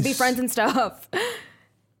out and be friends and stuff.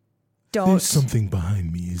 There's something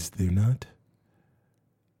behind me, is there not?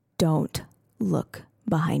 Don't look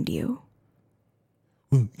behind you.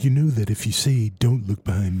 Well, you know that if you say don't look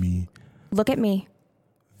behind me, Look at me.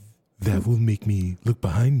 that will make me look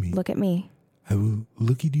behind me. Look at me. I will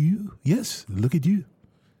look at you. Yes, look at you.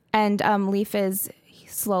 And Leaf is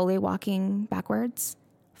slowly walking backwards.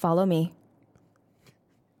 Follow me.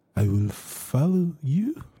 I will follow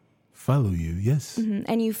you. Follow you, yes.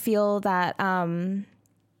 And you feel that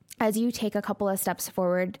as you take a couple of steps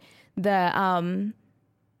forward, the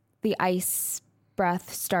ice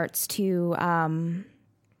breath starts to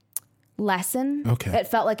lessen. Okay. It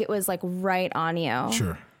felt like it was like right on you.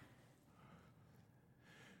 Sure.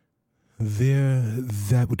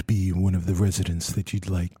 That would be one of the residents that you'd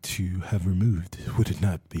like to have removed, would it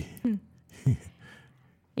not be?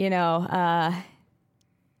 You know,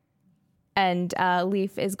 and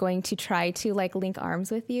Leaf is going to try to like link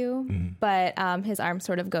arms with you, but his arm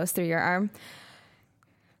sort of goes through your arm.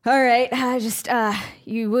 All right,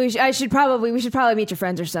 we should probably meet your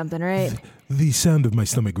friends or something, right? The sound of my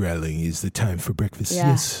stomach rattling is the time for breakfast. Yeah.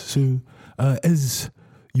 Yes. So, as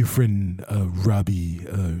your friend Robbie,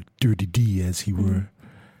 Dirty D, as he were,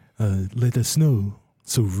 let us know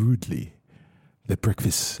so rudely that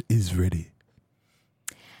breakfast is ready.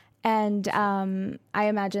 And I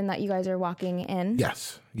imagine that you guys are walking in.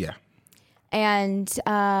 Yes. Yeah. And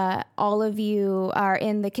all of you are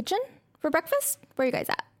in the kitchen for breakfast. Where are you guys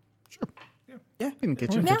at? Yeah, in the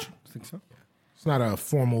kitchen. Yeah. I think so. It's not a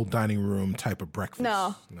formal dining room type of breakfast.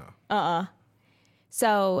 No. No.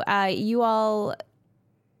 So you all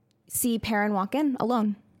see Perrin walk in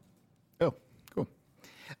alone. Oh, cool.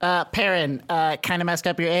 Perrin, kind of messed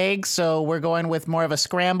up your eggs, so we're going with more of a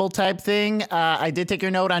scramble type thing. I did take your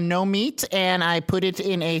note on no meat, and I put it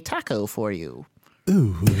in a taco for you.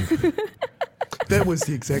 Ooh. That was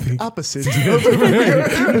the exact opposite.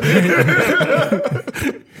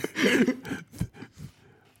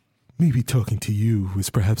 Maybe talking to you was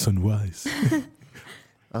perhaps unwise.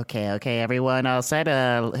 Okay, everyone all set.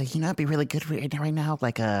 It'd be really good right now,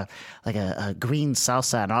 like a green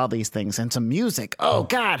salsa and all these things, and some music. Oh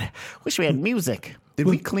God, wish we had music. Did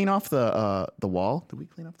we clean off the wall? Did we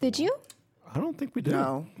clean off? Did you? I don't think we did.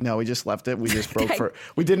 No. No, we just left it. We just broke for.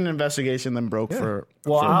 We did an investigation, then broke for.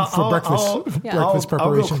 Well, for breakfast. Breakfast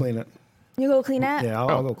preparation. I'll go clean it. You go clean it? Yeah,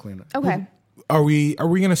 I'll go clean it. Okay. Are we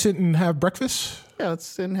gonna sit and have breakfast? Yeah, let's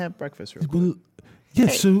sit and have breakfast. Real quick. Well,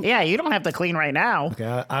 yes. So Yeah, you don't have to clean right now.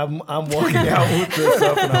 Okay, I'm walking out with this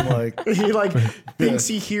stuff, and I'm like, He thinks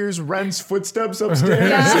he hears Ren's footsteps upstairs.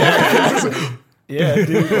 yeah,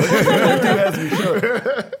 dude, that dude has me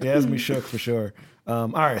shook. He has me shook for sure. All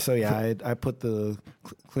right, so yeah, I put the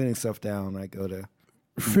cleaning stuff down. I go to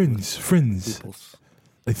friends. people's.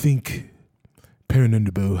 I think Perrin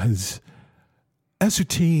Underbow has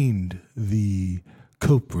ascertained the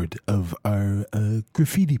culprit of our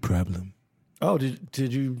graffiti problem. Oh,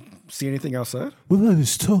 did you see anything outside? Well, I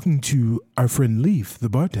was talking to our friend Leaf, the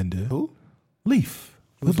bartender. Who? Leaf,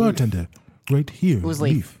 the bartender, right here. Who's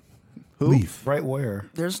Leaf? Who? Leaf. Right where?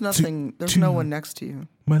 There's nothing. There's to- no one next to you.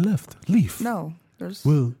 My left. Leaf. No. There's.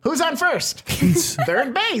 Well, Who's on first? he's,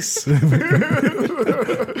 Third base.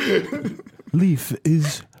 Leaf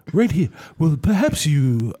is right here. Well, perhaps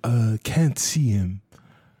you can't see him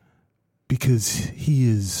because he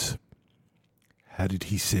is, how did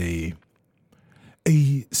he say,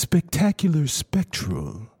 a spectacular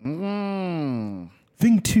spectral. Thing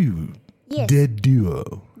two, Yes. dead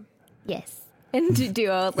duo. Yes. And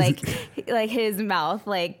Duo, like his mouth,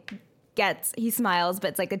 he smiles, but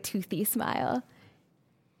it's like a toothy smile.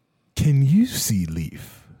 Can you see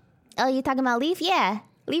Leaf? Oh, you talking about Leaf? Yeah.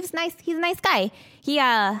 Leaf's nice. He's a nice guy.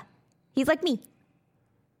 He's like me.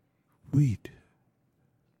 Wait.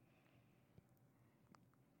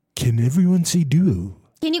 Can everyone see duo?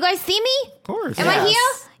 Can you guys see me? Of course. Am I here?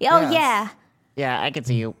 Oh, Yes. yeah. Yeah, I can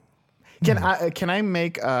see you. Can I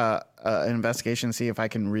make an investigation, see if I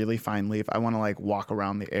can really find Leaf? I want to walk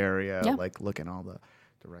around the area, Yeah. look in all the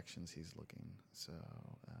directions he's looking. So,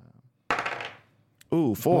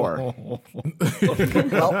 4.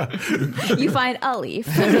 You find a leaf.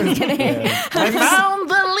 Just kidding. I found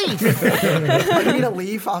the leaf. I need a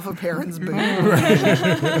leaf off of Perrin's boot.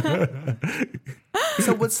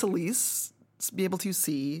 So would Celise be able to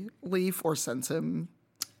see Leaf or sense him?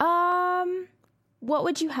 What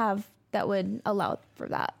would you have that would allow for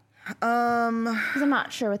that? Because I'm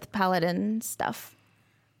not sure with paladin stuff.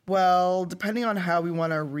 Well, depending on how we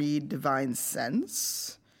want to read Divine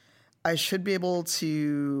Sense, I should be able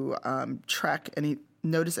to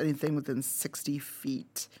notice anything within 60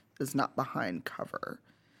 feet is not behind cover.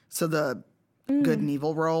 So the good and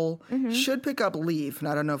evil roll should pick up Leaf, and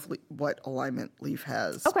I don't know what alignment Leaf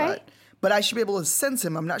has. Okay. But I should be able to sense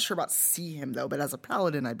him. I'm not sure about see him, though, but as a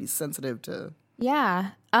paladin, I'd be sensitive to...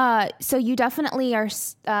 Yeah. So you definitely are.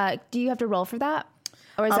 Do you have to roll for that,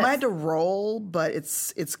 or is I it? had to roll, but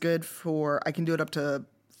it's good for... I can do it up to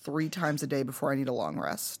 3 times a day before I need a long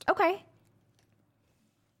rest. Okay.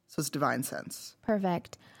 So it's Divine Sense.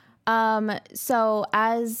 Perfect. So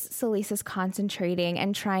as Celise is concentrating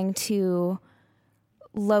and trying to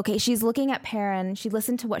locate. She's looking at Perrin. She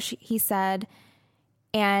listened to what he said,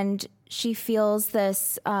 and she feels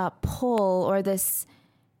this pull or this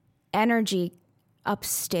energy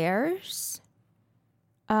upstairs.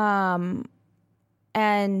 And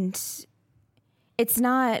it's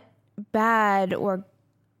not bad or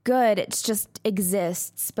good. It just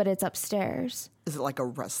exists, but it's upstairs. Is it like a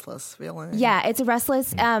restless feeling? Yeah, it's a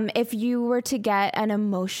restless. If you were to get an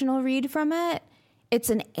emotional read from it, it's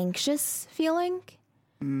an anxious feeling.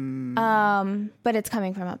 But it's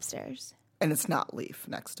coming from upstairs. And it's not Leaf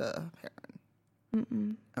next to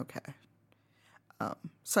Perrin. Okay.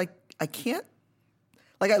 So I can't,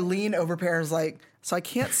 like, I lean over Perrin's like, so I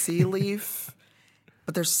can't see Leaf,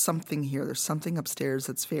 but there's something here. There's something upstairs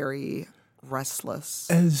that's very restless.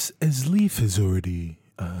 As Leaf has already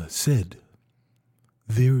said,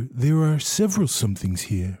 there are several somethings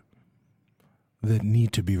here that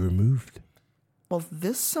need to be removed. Well,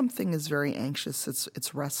 this something is very anxious.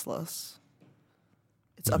 It's restless.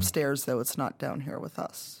 It's upstairs, though. It's not down here with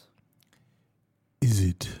us. Is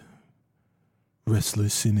it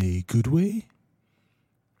restless in a good way?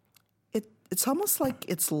 It's almost like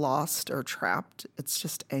it's lost or trapped. It's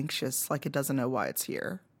just anxious, like it doesn't know why it's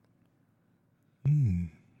here.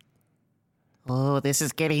 Oh, this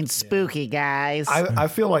is getting spooky, guys. I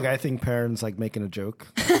feel like I think Perrin's like making a joke,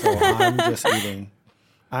 so I'm just eating.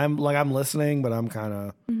 I'm listening, but I'm kind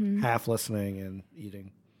of half listening and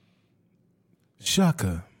eating.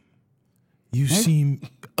 Shaka, you seem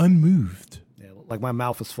unmoved. Yeah, like my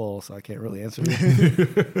mouth is full, so I can't really answer you.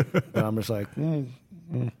 But I'm just like,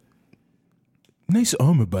 Nice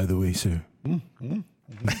armor, by the way, sir. You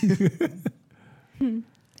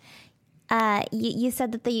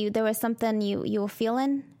said that there was something you were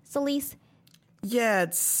feeling, Celise? Yeah,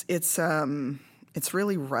 it's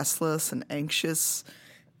really restless and anxious,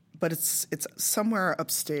 but it's somewhere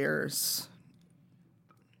upstairs.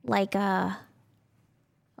 Like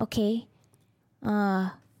okay.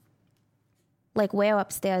 Like where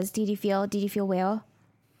upstairs? Did you feel where?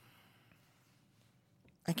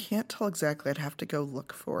 I can't tell exactly. I'd have to go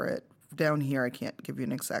look for it. Down here, I can't give you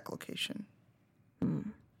an exact location.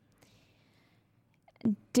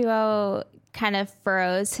 Duo kind of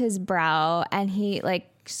furrows his brow and he like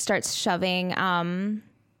starts shoving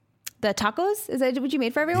the tacos. Is that what you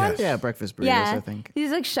made for everyone? Yeah, breakfast burritos, I think. He's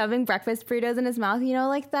like shoving breakfast burritos in his mouth. You know,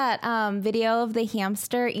 like that video of the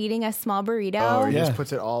hamster eating a small burrito? Oh, he just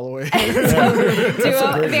puts it all away.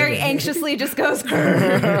 Duo very anxiously just goes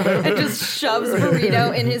and just shoves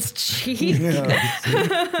burrito in his cheek.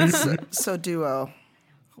 So Duo,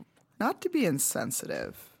 not to be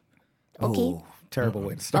insensitive. Okay. terrible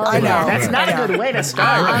way to start. I know. That's not a good way to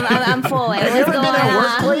start. I'm full. Have you ever been in a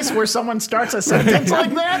workplace where someone starts a sentence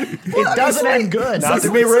like that? It doesn't end good. Not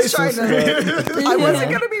to be racist. I wasn't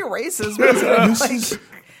going to be racist, but like,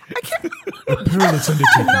 I can't. Let's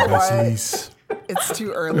undertake know this, what? Elise. It's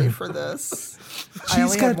too early for this. I She's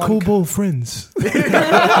only got had one Kobold friends. You know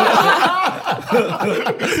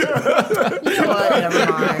what?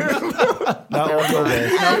 Never mind. Not one go away.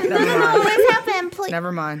 Nope, never mind. What happened? Please.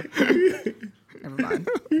 Never mind. Never mind.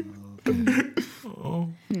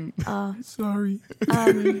 Sorry.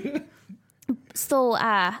 So,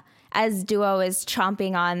 as Duo is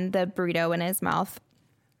chomping on the burrito in his mouth,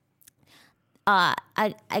 I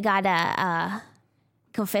got a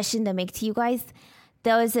confession to make to you guys.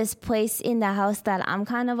 There was this place in the house that I'm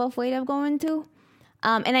kind of afraid of going to.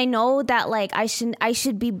 And I know that like I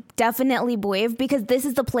should be definitely brave because this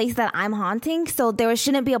is the place that I'm haunting. So there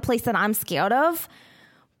shouldn't be a place that I'm scared of.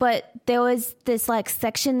 But there was this like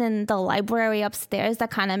section in the library upstairs that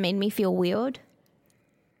kind of made me feel weird.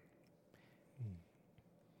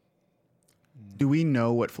 Do we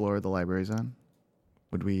know what floor the library's on?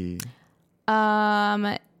 Would we?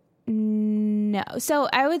 No. So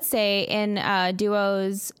I would say in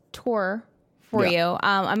Duo's tour for you,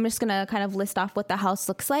 I'm just going to kind of list off what the house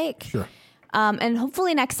looks like. Sure. And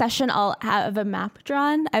hopefully next session I'll have a map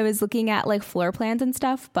drawn. I was looking at like floor plans and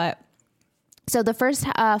stuff, but so the first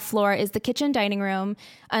floor is the kitchen, dining room,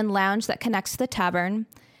 and lounge that connects to the tavern.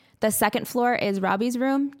 The second floor is Robbie's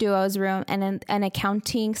room, Duo's room, and an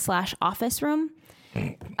accounting/office room.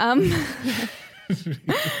 We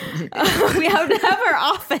have to have our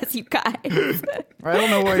office, you guys. I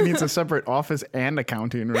don't know why it needs a separate office and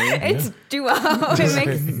accounting room. It's Duo. It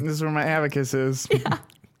makes This is where my abacus is. Gotta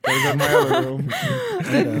go to my other room.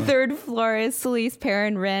 the third floor is Celise,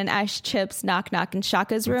 Perrin, Rin, Ash, Chips, Knock Knock, and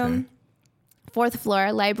Shaka's room. Fourth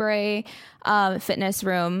floor, library, fitness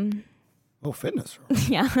room. Oh, fitness room.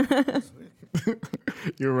 Yeah.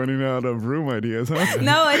 You're running out of room ideas, huh?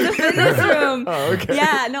 No, it's a fitness room. Oh, okay.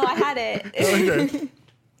 Yeah, no, I had it. Okay.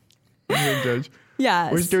 You're a judge. Yeah.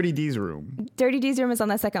 Where's Dirty D's room? Dirty D's room is on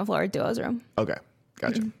the second floor, Duo's room. Okay,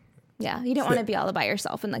 gotcha. Yeah, you don't want to be all by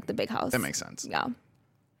yourself in like the big house. That makes sense. Yeah.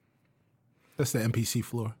 That's the NPC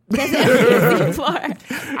floor. Floor.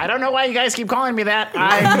 I don't know why you guys keep calling me that.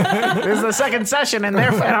 This is the second session, and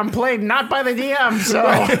therefore I'm played not by the DM, so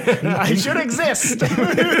I should exist.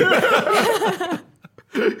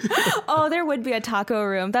 Oh, there would be a taco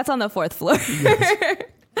room. That's on the 4th floor.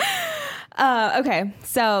 Okay,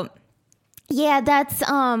 so yeah, that's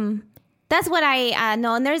what I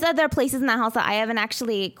know. And there's other places in the house that I haven't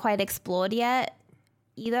actually quite explored yet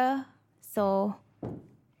either. So,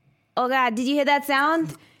 oh God, did you hear that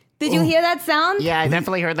sound? Did you hear that sound? Yeah, I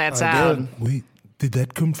definitely heard that sound. Wait, did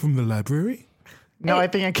that come from the library? No, I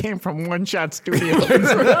think it came from One Shot Studios.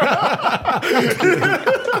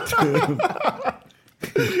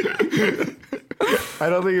 I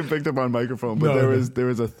don't think it picked up on microphone, but there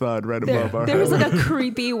was a thud right above our There was head. like a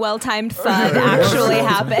creepy, well-timed thud actually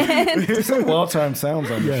happened. There's some well-timed sounds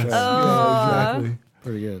on the show. Yeah, exactly.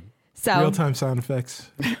 Pretty good. So, Real-time sound effects.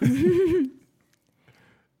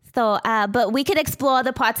 But we could explore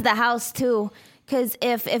other parts of the house too. Because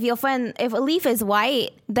if a leaf is white,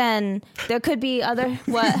 then there could be other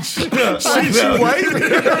what? She white?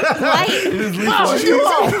 White.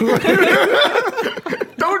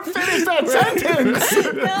 Don't finish that sentence.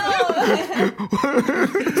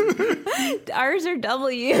 No. Ours are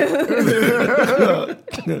W.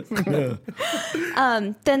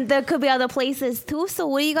 Then there could be other places too. So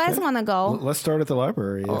where do you guys want to go? Let's start at the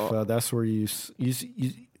library. If that's where you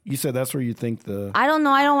said that's where you think the. I don't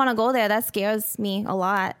know. I don't want to go there. That scares me a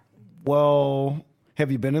lot. Well,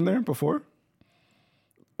 have you been in there before?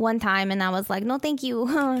 One time, and I was like, no, thank you.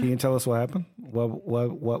 Can you tell us what happened?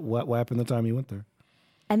 What happened the time you went there?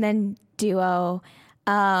 And then Duo,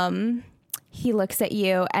 he looks at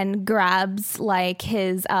you and grabs like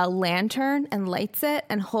his lantern and lights it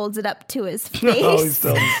and holds it up to his face. Oh, he's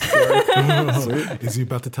telling a story. Is he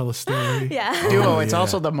about to tell a story? Yeah. Duo, it's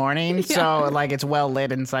also the morning, so like it's well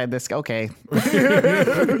lit inside this. Okay.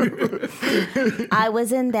 I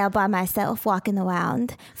was in there by myself walking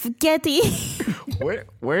around. Forget it.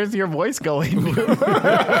 Where's your voice going?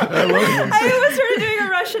 I was sort of doing a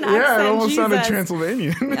Russian accent. Yeah, it almost sounded Jesus.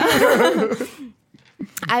 Transylvanian.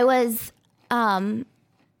 I was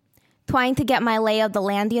trying to get my lay of the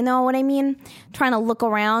land, you know what I mean? Trying to look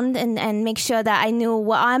around and make sure that I knew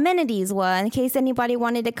what our amenities were in case anybody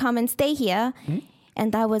wanted to come and stay here. Mm-hmm.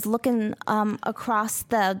 And I was looking across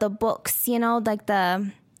the books, you know, like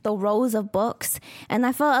the rows of books. And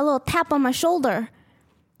I felt a little tap on my shoulder.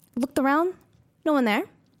 Looked around, no one there.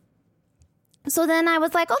 So then I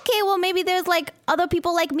was like, okay, well, maybe there's like other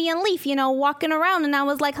people like me and Leaf, you know, walking around. And I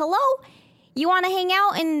was like, hello? You want to hang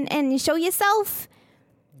out and show yourself?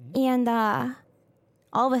 And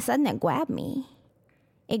all of a sudden it grabbed me.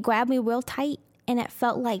 It grabbed me real tight. And it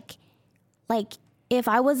felt like if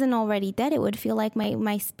I wasn't already dead, it would feel like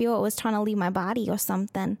my spirit was trying to leave my body or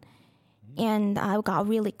something. And I got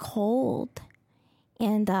really cold.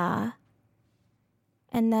 And then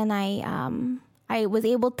I was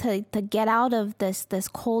able to get out of this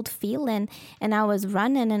cold feeling. And I was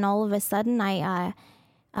running, and all of a sudden I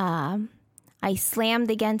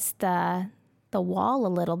slammed against the wall a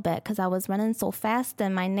little bit because I was running so fast,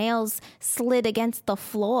 and my nails slid against the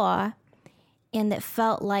floor, and it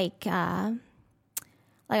felt like I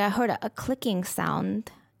heard a clicking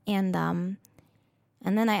sound, and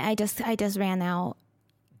then I just ran out.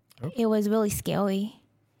 Oh. It was really scary.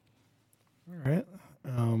 All right.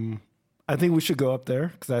 I think we should go up there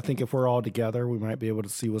because I think if we're all together, we might be able to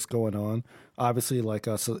see what's going on. Obviously, like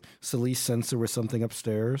Celeste sensed there was something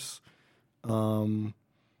upstairs.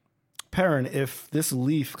 Perrin, if this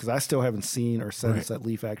Leaf, because I still haven't seen or sensed that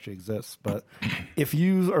Leaf actually exists, but if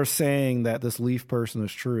you are saying that this Leaf person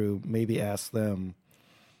is true, maybe ask them,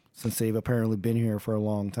 since they've apparently been here for a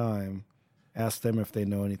long time, ask them if they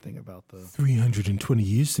know anything about the 320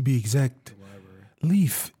 years to be exact.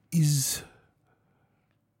 Leaf is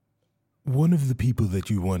one of the people that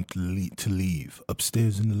you want to leave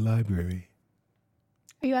upstairs in the library.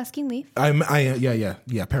 Are you asking Leaf?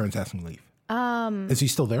 Yeah. Perrin's asking Leaf. Is he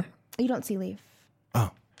still there? You don't see Leaf.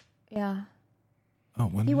 Oh. Yeah. Oh,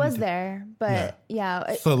 when He was there, but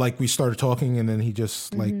yeah. So like we started talking and then he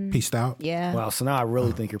just like peaced out. Yeah. Wow, so now I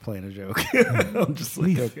really think you're playing a joke. I'm just like,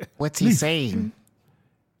 Leaf. okay. What's he saying?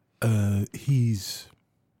 He's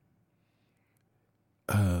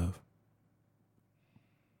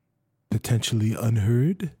potentially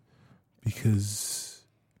unheard because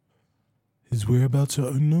his whereabouts are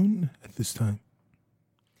unknown at this time.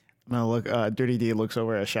 No, look, Dirty D looks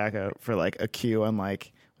over at Shaka for like a cue on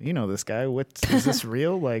like, you know this guy. Is this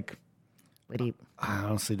real? Like What do you? I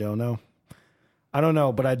honestly don't know. I don't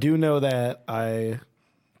know, but I do know that I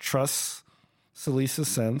trust Salisa's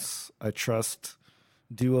sense. I trust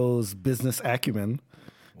Duo's business acumen.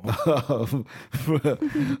 So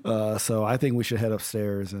I think we should head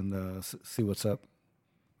upstairs and see what's up.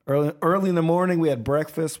 Early in the morning, we had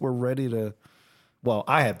breakfast. We're ready to. Well,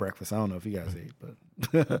 I had breakfast. I don't know if you guys ate,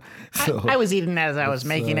 but I was eating as I was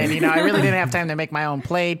making it. I really didn't have time to make my own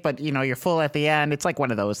plate, but you're full at the end. It's like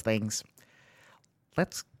one of those things.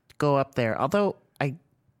 Let's go up there. Although I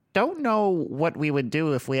don't know what we would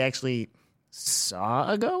do if we actually saw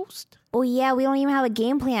a ghost. Oh, yeah, we don't even have a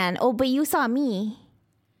game plan. Oh, but you saw me.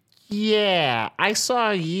 Yeah, I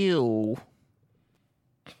saw you.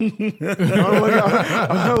 Just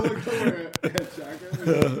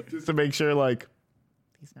to make sure,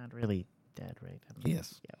 he's not really dead, right?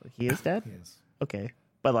 yes. Yeah, he is dead? Yes. Okay.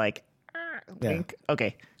 But Yeah.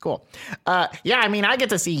 Okay, cool. I get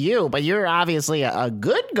to see you, but you're obviously a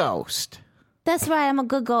good ghost. That's right, I'm a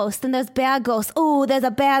good ghost. And there's bad ghosts. Oh, there's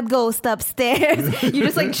a bad ghost upstairs. You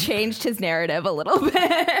just changed his narrative a little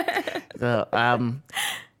bit.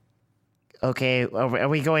 Okay, are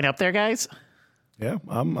we going up there, guys? Yeah,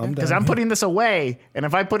 I'm down. Because I'm putting this away, and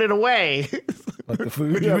if I put it away, like the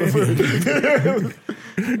food. Yeah, the food.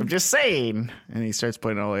 I'm just saying. And he starts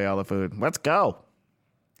putting away all the food. Let's go.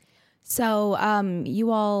 So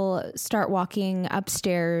you all start walking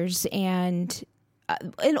upstairs, and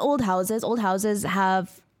in old houses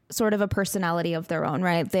have sort of a personality of their own,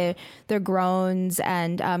 right? They're groans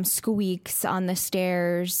and squeaks on the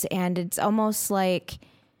stairs, and it's almost like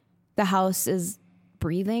the house is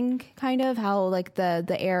breathing, kind of how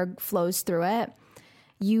the air flows through it.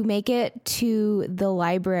 You make it to the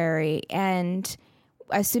library, and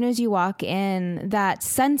as soon as you walk in, that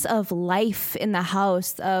sense of life in the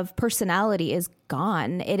house, of personality, is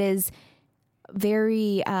gone. It is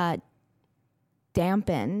very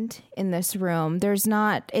dampened in this room. There's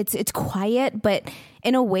not, it's quiet, but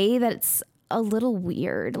in a way that's a little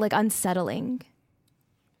weird, unsettling.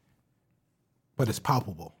 But it's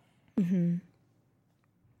palpable. Mm-hmm.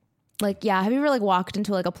 Have you ever walked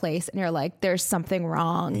into a place and you're like, there's something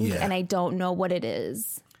wrong, and I don't know what it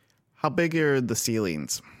is? How big are the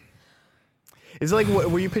ceilings? Is it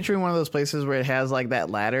were you picturing one of those places where it has that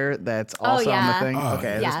ladder that's also on the thing?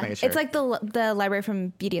 Okay, just making sure. It's like the library from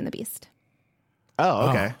Beauty and the Beast. Oh,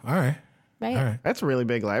 okay. All right. Right? All right. That's a really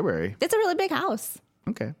big library. It's a really big house.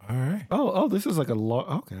 Okay. All right. Oh, this is a okay.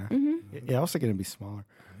 Mm-hmm. Yeah, I was thinking it'd be smaller.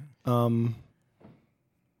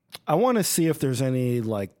 I want to see if there's any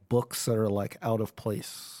books that are out of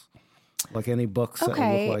place, any books that look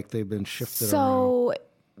like they've been shifted around. So,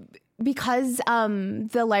 because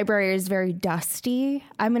the library is very dusty,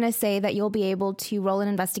 I'm going to say that you'll be able to roll an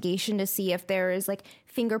investigation to see if there is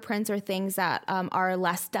fingerprints or things that are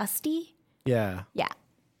less dusty. Yeah. Yeah.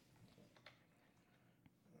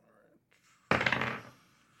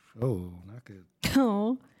 Oh, not good.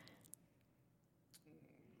 Oh.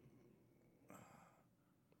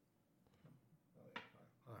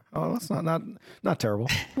 Oh, that's not terrible.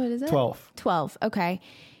 What is it? 12. 12. Okay.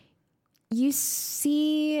 You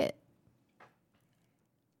see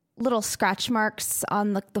little scratch marks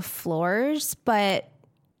on the floors, but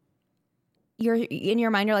in your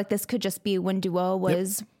mind, you're this could just be when Duo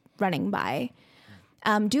was running by.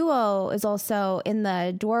 Duo is also in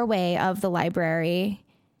the doorway of the library,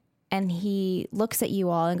 and he looks at you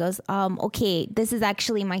all and goes, okay, this is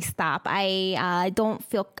actually my stop. I don't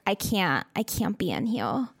feel, I can't be in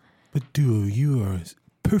here. But Duo, you are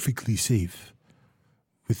perfectly safe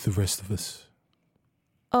with the rest of us.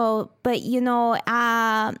 Oh, but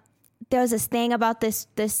there's this thing about this.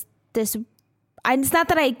 It's not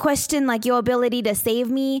that I question your ability to save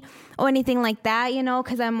me or anything like that,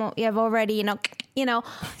 because I've already,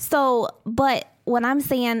 So, but what I'm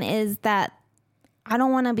saying is that I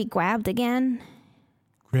don't want to be grabbed again.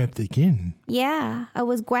 Grabbed again? Yeah, I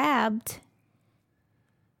was grabbed.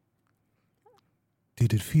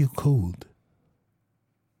 Did it feel cold?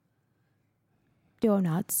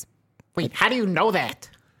 Donuts. Wait, how do you know that?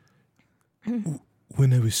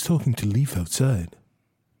 When I was talking to Leaf outside,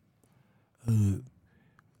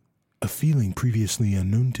 a feeling previously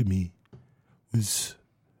unknown to me was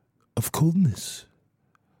of coldness.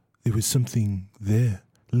 There was something there.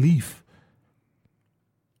 Leaf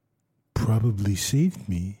probably saved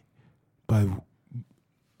me by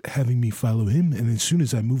having me follow him, and as soon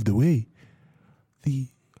as I moved away,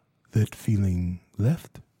 that feeling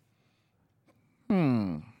left.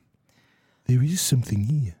 There is something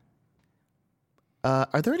here.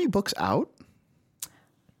 Are there any books out?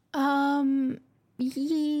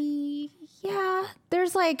 Yeah,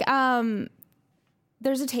 there's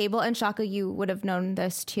there's a table, and Shaka, you would have known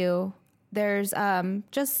this too. There's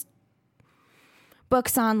just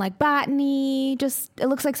books on like botany. Just it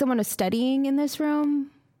looks like someone is studying in this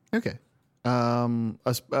room. Okay.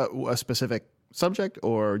 A specific subject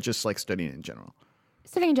or just like studying in general?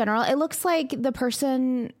 Studying in general. It looks like the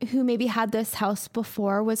person who maybe had this house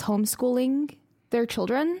before was homeschooling their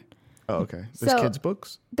children. Oh, okay. There's So- kids'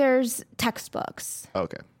 books? There's textbooks.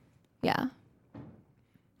 Okay. Yeah.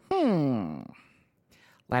 A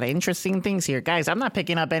lot of interesting things here. Guys, I'm not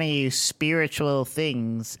picking up any spiritual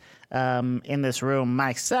things in this room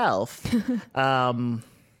myself. I'm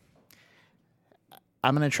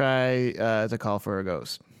going to try to call for a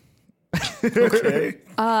ghost. Okay.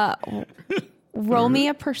 Roll me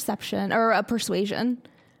a perception or a persuasion.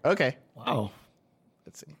 Okay. Wow.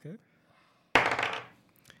 Let's see.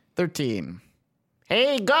 13.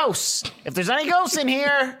 Hey, ghosts! If there's any ghosts in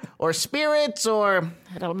here, or spirits, or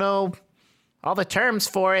I don't know all the terms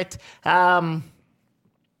for it,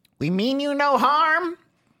 we mean you no harm.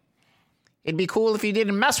 It'd be cool if you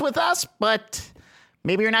didn't mess with us, but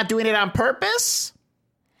maybe you're not doing it on purpose.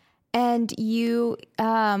 And you,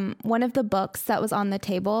 one of the books that was on the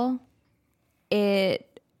table, it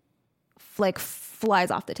like flies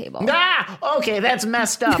off the table. Ah, okay, that's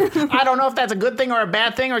messed up. I don't know if that's a good thing or a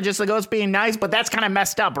bad thing or just the ghost being nice, but that's kind of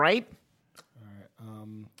messed up, right?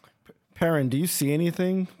 Perrin, do you see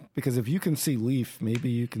anything? Because if you can see Leaf, maybe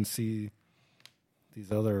you can see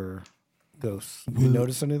these other ghosts. Do you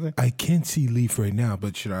notice anything? I can't see Leaf right now,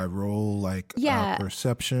 but should I roll like Yeah.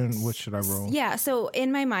 perception? What should I roll? Yeah. So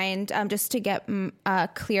in my mind, just to get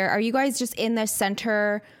clear, are you guys just in the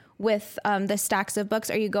center with the stacks of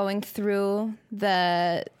books? Are you going through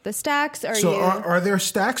the stacks? Or So you? are there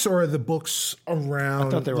stacks or are the books around? I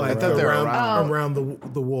thought they were like, around. I thought they were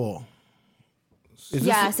around the wall.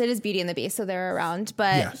 Yes, it is Beauty and the Beast, so they're around.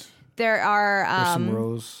 But Yes. there are some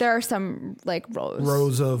rows. There are some like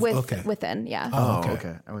Rows of- okay. within. Yeah. Oh,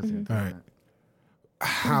 okay. I was All right.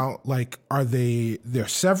 How like are they? There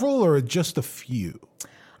several or just a few?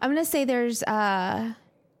 I'm gonna say there's 4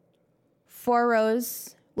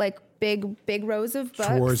 rows, like big rows of books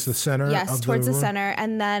Towards the center Yes, of towards the the room? center,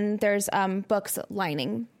 and then there's books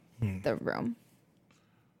lining the room.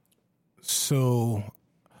 So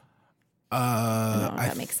I don't know if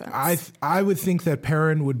that makes sense. I would think that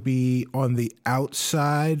Perrin would be on the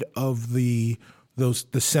outside of the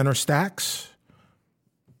center stacks,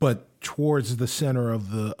 but towards the center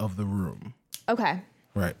of the room. Okay.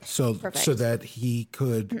 Right. So Perfect. that he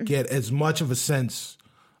could get as much of a sense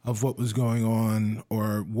of what was going on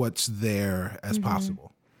or what's there as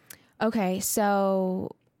possible. Okay.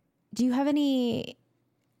 So, do you have any?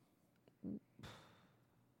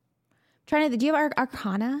 Do you have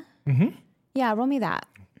Arcana? Mm-hmm. Yeah, roll me that.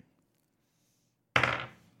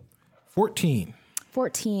 14.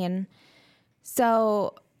 14.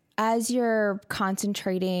 So as you're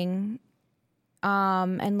concentrating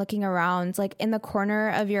and looking around, like in the corner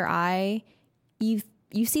of your eye, you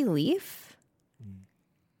see Leaf,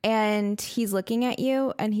 and he's looking at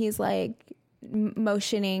you, and he's like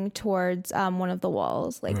motioning towards one of the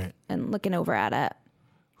walls, like Right. and looking over at it.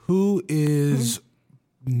 Who is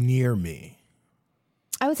near me?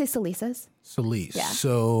 I would say Salisa's. Celise. Yeah.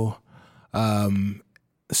 So,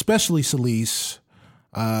 especially Celise,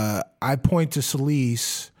 I point to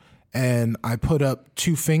Celise and I put up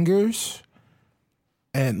 2 fingers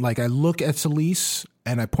and like I look at Celise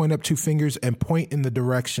and I point up 2 fingers and point in the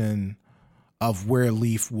direction of where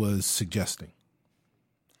Leaf was suggesting.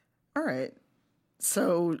 All right.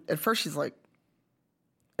 So at first she's like,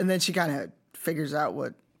 and then she kind of figures out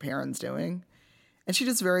what Perrin's doing. And she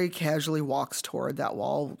just very casually walks toward that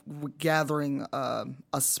wall, gathering a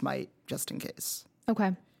smite just in case.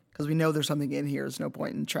 Okay. Because we know there's something in here. There's no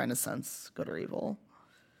point in trying to sense good or evil.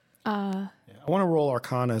 I want to roll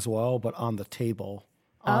Arcana as well, but on the table,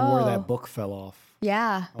 on where that book fell off.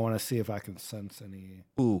 Yeah. I want to see if I can sense any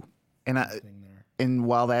Ooh. And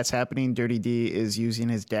while that's happening, Dirty D is using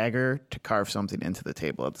his dagger to carve something into the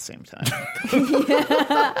table at the same time.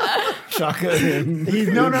 Shaka.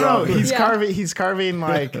 No. He's carving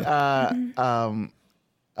like a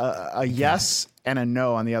yes and a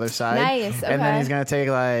no on the other side. Nice, And then okay. he's gonna take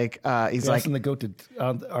like he's like, Asking the goat to,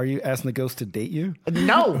 are you asking the ghost to date you?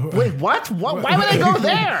 No, wait, what? Why would I go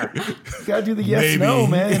there? You gotta do the yes Maybe. no,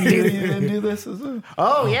 man. You didn't do this.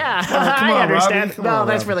 Oh yeah, come I on, understand. Robbie. Come No, on,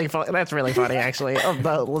 that's Robbie. really funny. That's really funny, actually. Oh,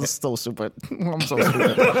 that was so stupid. I'm so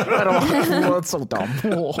stupid. I don't. That's so dumb.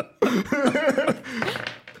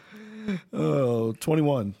 Oh,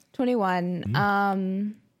 21.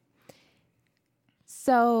 21.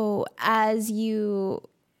 So as you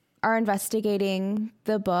are investigating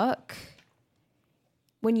the book,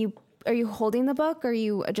 are you holding the book? Or are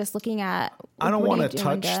you just looking at? I don't what are want you to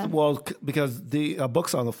doing touch because the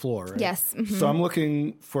book's on the floor, right? Yes. Mm-hmm. So I'm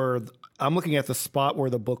looking at the spot where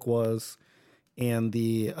the book was, and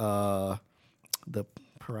the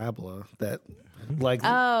parabola that. Like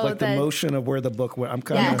the motion of where the book went. I'm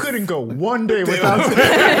kind of. You couldn't go one day without saying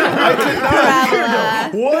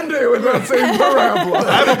one day without saying parabola.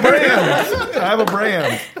 I have a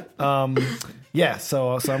brand. Yeah,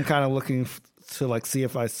 so I'm kind of looking to like see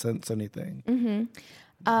if I sense anything.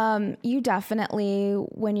 Mm-hmm. You definitely,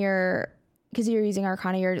 because you're using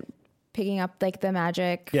Arcana, you're picking up like the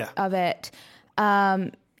magic of it.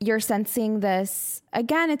 You're sensing this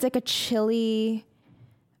again. It's like a chilly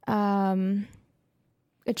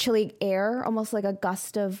air, almost like a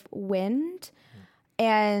gust of wind.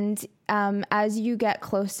 And as you get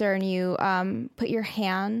closer and you put your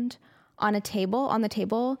hand on the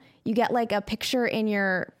table, you get like a picture in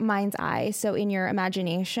your mind's eye, so in your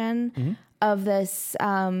imagination, of this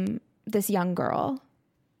this young girl.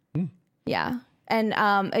 Yeah. And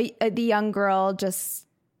the young girl just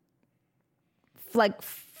like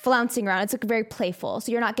flouncing around. It's like very playful.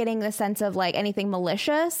 So you're not getting the sense of like anything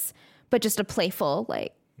malicious, but just a playful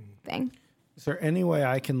like thing. Is there any way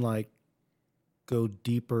I can like go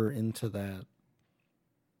deeper into that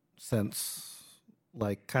sense?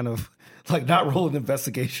 Like kind of like not roll an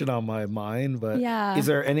investigation on my mind, but is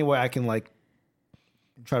there any way I can like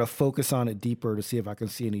try to focus on it deeper to see if I can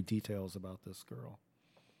see any details about this girl?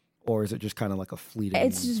 Or is it just kind of like a fleeting?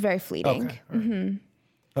 It's just very fleeting. Okay. Right.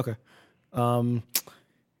 Okay.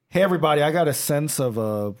 Hey, everybody, I got a sense of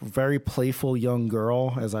a very playful young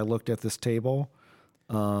girl as I looked at this table.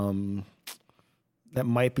 That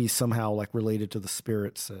might be somehow like related to the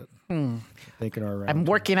spirits that thinking are around. I'm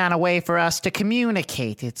working on a way for us to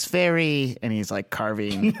communicate. It's very, and he's like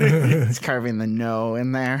carving, he's carving the no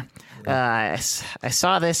in there. I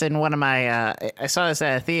saw this in one of my, I saw this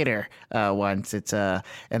at a theater once. It's and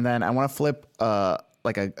then I want to flip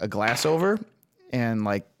like a glass over, and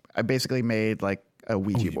like I basically made like a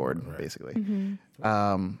Ouija board, basically. So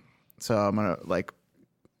I'm gonna like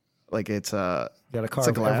it's a. You gotta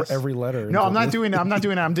carve every letter. No, I'm not doing it. I'm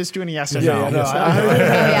just doing a yes or no. No,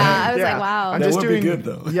 I was like, wow. I'm just doing good,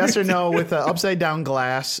 though. Yes or no with an upside down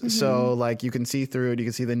glass, so like you can see through it. You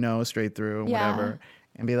can see the no straight through, whatever,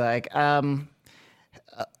 and be like, "Oh,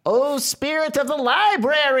 spirit of the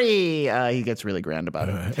library." He gets really grand about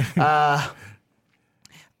it.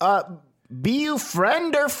 Be you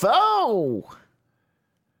friend or foe?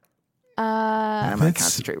 I'm going to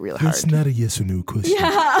concentrate real hard. That's not a yes or no question.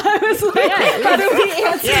 Yeah, I was like, how do we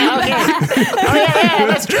answer that? Oh, yeah,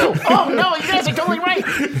 that's true. Oh, no, you guys are totally right.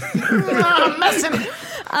 I'm messing.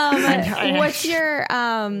 What's your,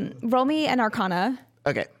 roll me an Arcana.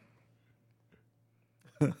 Okay.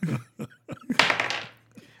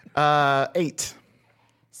 8.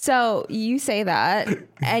 So you say that,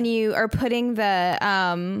 and you are putting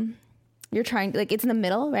the, you're trying, like, it's in the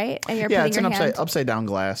middle, right? And you're putting it's your an hand. upside down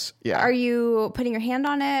glass. Yeah. Are you putting your hand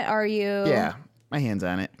on it? Are you? Yeah, my hand's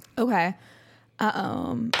on it. Okay.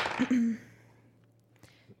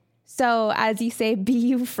 So as you say, be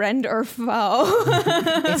you friend or foe?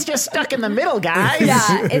 It's just stuck in the middle, guys.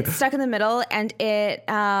 Yeah, it's stuck in the middle, and it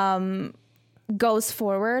goes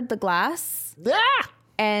forward, the glass.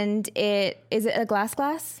 And is it a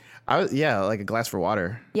glass? Yeah, like a glass for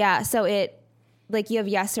water. Yeah, so it, like you have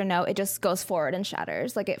yes or no, it just goes forward and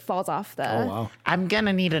shatters. Like it falls off the... Oh, wow. I'm going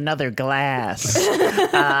to need another glass.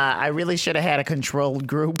 I really should have had a controlled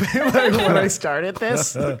group when I started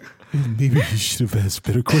this. Maybe you should have asked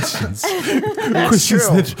better questions. That's Questions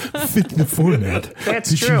true. that fit the format.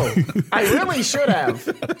 That's true. I really should have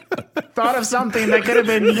thought of something that could have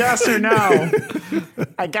been yes or no.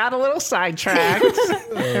 I got a little sidetracked,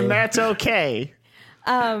 and that's okay.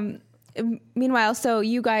 Meanwhile, so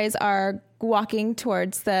you guys are walking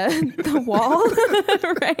towards the wall,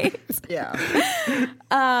 right? Yeah.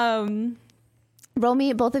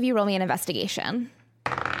 Both of you roll me an investigation.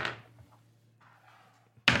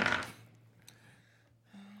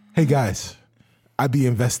 Hey guys, I be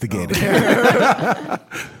investigating.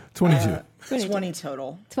 22. 20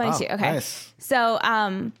 total. 22. Oh, okay. nice. So,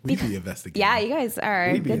 We be investigating. yeah, you guys are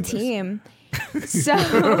a We be good investigating. team. So,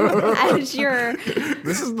 as you're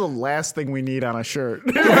This is the last thing we need on a shirt.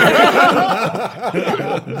 The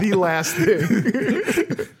last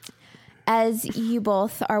thing. as you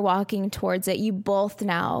both are walking towards it, you both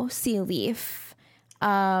now see Leaf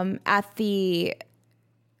at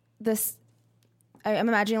this. I'm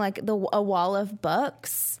imagining like a wall of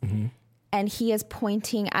books, and he is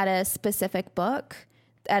pointing at a specific book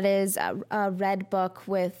that is a red book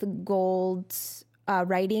with gold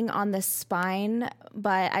writing on the spine,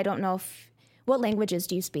 but I don't know what languages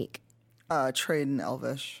do you speak? Trade and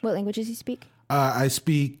Elvish. What languages do you speak? I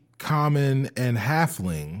speak Common and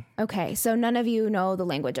Halfling. Okay, so none of you know the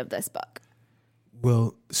language of this book.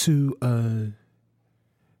 Well, so,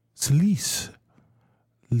 Celise,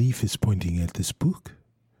 Leaf is pointing at this book.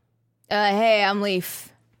 Hey, I'm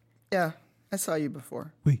Leaf. Yeah, I saw you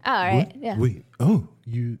before. Wait. All right, what? yeah. Wait. Oh,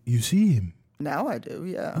 you see him. Now I do,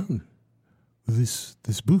 yeah. This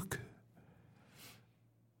book.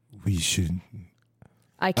 We should.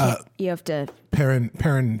 I can't. You have to. Perrin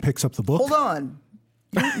picks up the book. Hold on.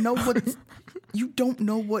 You don't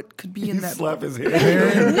know what could be in that Slap book. his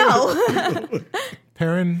hand. No.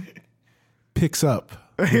 Perrin picks up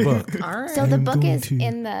the book. All right. So the I'm book going is to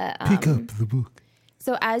in the. Pick up the book.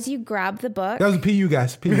 So as you grab the book, That was a PU,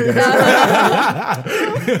 guys. PU, guys.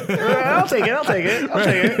 I'll take it.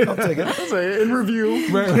 In review.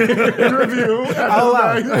 In review.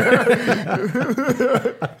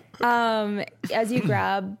 as you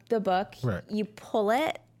grab the book, Right. you pull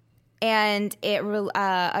it, and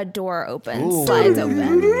a door opens, slides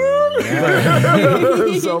open.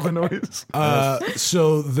 Zelda noise.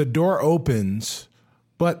 So the door opens,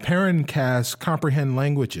 but Perrin casts comprehend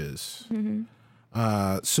languages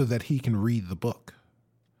so that he can read the book.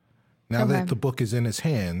 Now that the book is in his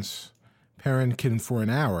hands, Perrin can, for an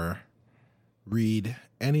hour, read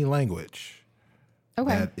any language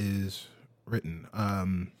that is written.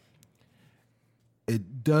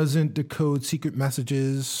 It doesn't decode secret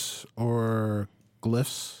messages or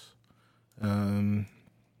glyphs.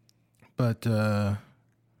 But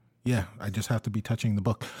yeah, I just have to be touching the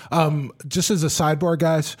book. Just as a sidebar,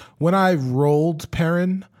 guys, when I rolled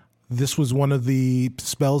Perrin, this was one of the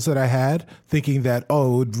spells that I had, thinking that, it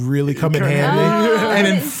would really come in handy. And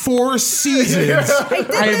in 4 seasons,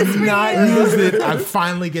 I have not used it. I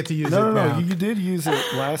finally get to use it now. No. You did use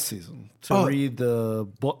it last season to read the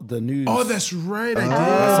news. Oh, that's right. I did.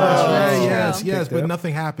 That's Yes, but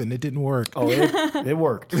nothing happened. It didn't work. Oh, it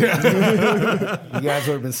worked. You guys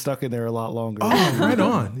would have been stuck in there a lot longer. Oh, right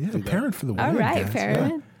on. Yeah, Perrin for the win. All right, guys.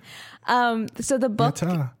 Perrin. So the book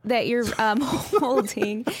Yatta. that you're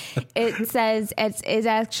holding, it says is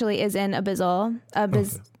in Abyssal.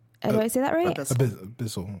 Do I say that right?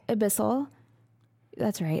 Abyssal. Abyssal.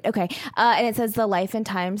 That's right. Okay. And it says The Life and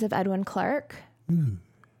Times of Edwin Clark.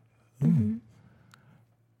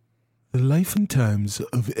 The Life and Times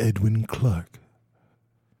of Edwin Clark.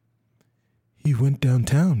 He went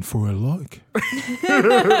downtown for a lark.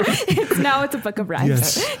 Now it's a book of rhymes.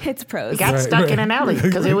 Yes. It's prose. Got stuck in an alley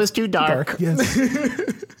because it was too dark. Yes.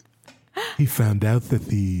 He found out that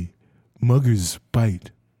the mugger's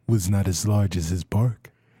bite was not as large as his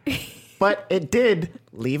bark. But it did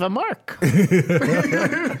leave a mark.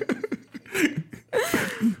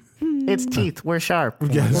 Its teeth were sharp,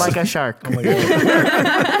 Yes. like a shark. Oh my God.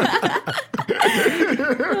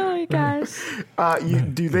 Oh my gosh.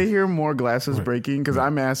 Do they hear more glasses breaking? Because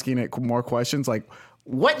I'm asking it more questions like,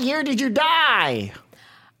 What year did you die?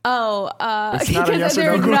 Oh, It's not a yes or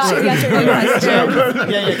no they're not question. yes or no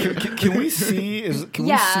questions. Yeah. Can we see? Can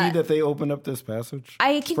we see that they open up this passage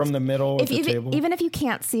I can, from the middle of the table? Even if you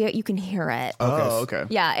can't see it, you can hear it. oh, okay.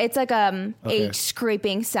 Yeah, it's like a Okay.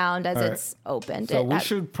 scraping sound as it's opened. So we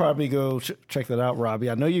should probably go check that out, Robbie.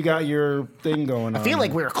 I know you got your thing going on. I feel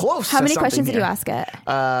like we were close. How to many something questions did you here. ask it?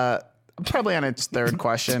 Probably on its 3rd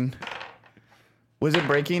question. Was it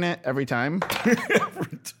breaking it every time?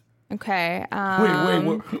 Okay. Wait.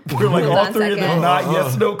 We're like hold all on a 3 of them second. not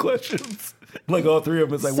yes no questions. Like all 3 of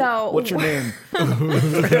them is like, So- what's your name?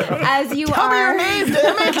 As you Tell me are, your name,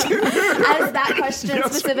 damn it. as that question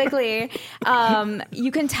specifically,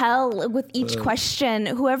 you can tell with each question,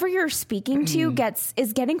 whoever you're speaking to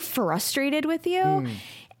is getting frustrated with you.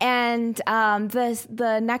 And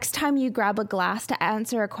the next time you grab a glass to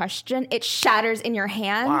answer a question, it shatters in your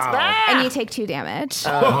hand, and you take 2 damage.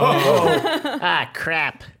 Ah,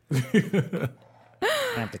 crap. I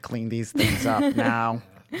have to clean these things up now.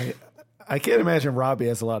 I can't imagine Robbie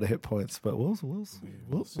has a lot of hit points, but we'll see.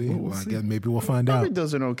 We'll see. Well, I guess maybe we'll find He out.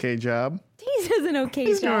 does an okay job. He does an okay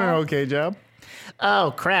He's doing an job. okay job.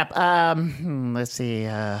 Oh, crap. Let's see.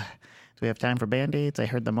 Do we have time for Band-Aids? I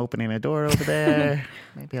heard them opening a door over there.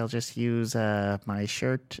 Maybe I'll just use my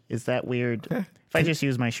shirt. Is that weird? If I just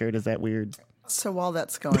use my shirt, is that weird? So while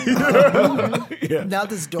that's going on, now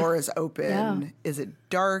this door is open. Yeah. Is it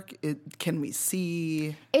dark? Can we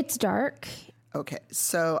see? It's dark. Okay,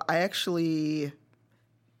 so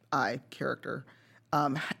character,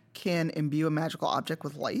 can imbue a magical object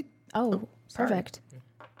with light. Oh, perfect.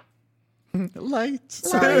 Lights.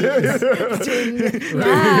 Sorry. Yeah, sound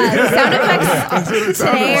effects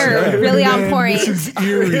today are really on point.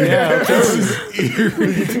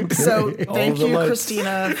 So thank the you, lights.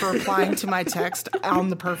 Christina, for replying to my text on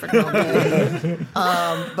the perfect moment.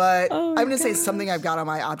 But I'm going to say something I've got on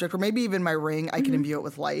my object, or maybe even my ring. I can imbue it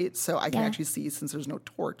with light, so I can actually see since there's no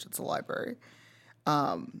torch. It's a library.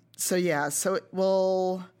 So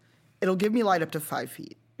it'll give me light up to 5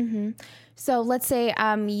 feet. So let's say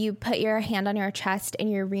you put your hand on your chest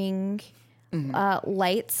and your ring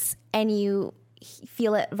lights and you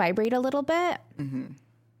feel it vibrate a little bit.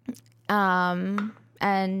 And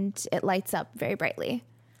it lights up very brightly.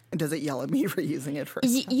 And does it yell at me for using it first?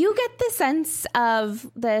 You get the sense of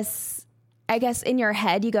this, I guess, in your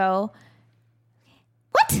head. You go,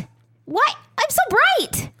 what? What? I'm so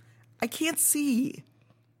bright. I can't see.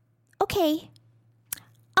 Okay,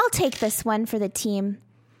 I'll take this one for the team.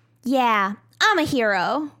 Yeah, I'm a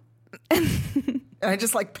hero. And I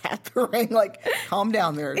just pat the ring, calm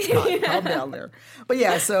down there, Scott, calm down there. But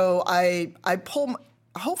yeah, so I pull.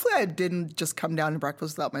 Hopefully, I didn't just come down to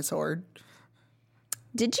breakfast without my sword.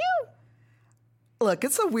 Did you? Look,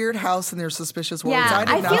 it's a weird house and there's suspicious words. Yeah, I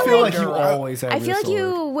did not I feel like wander you around. always have I your feel like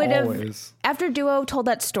you sword. would have, Always. after Duo told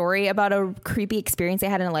that story about a creepy experience they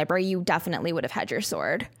had in a library, you definitely would have had your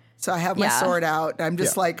sword. So I have my Yeah. sword out. And I'm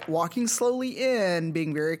just walking slowly in,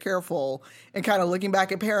 being very careful, and kind of looking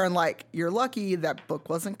back at Perrin you're lucky that book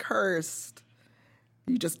wasn't cursed.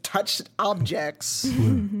 You just touched objects.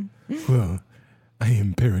 Well, I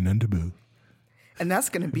am Perrin Underbow. And that's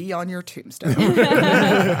going to be on your tombstone.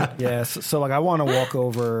 Yeah, so I want to walk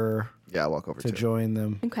over Yeah, I'll walk over to join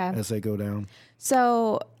them as they go down.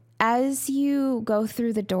 So as you go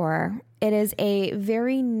through the door, it is a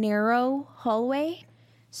very narrow hallway.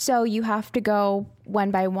 So you have to go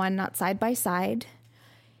one by one, not side by side.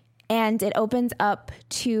 And it opens up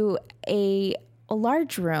to a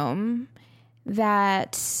large room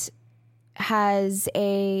that has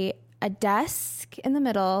a desk in the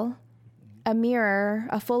middle, a mirror,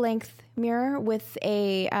 a full-length mirror with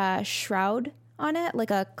a shroud on it, like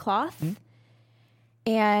a cloth,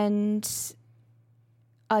 and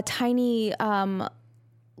a tiny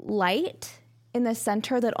light in the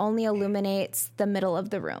center that only illuminates the middle of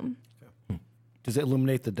the room. Does it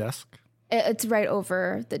illuminate the desk? It's right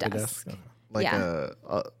over the desk.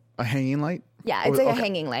 A hanging light? Yeah, it's like a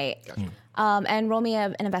hanging light. And roll me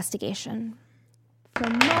an investigation for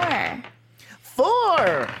more.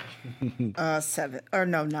 4. 7. Or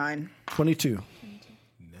no, 9. 22.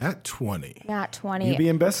 At 20. Not 20. You be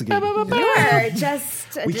investigating. You are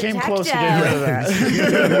just a We detective. came close to getting rid of that.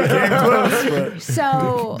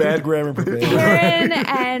 So Bad grammar prepared. Perrin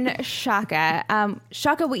and Shaka.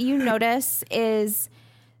 Shaka, what you notice is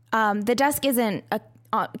the desk isn't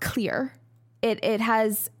clear. It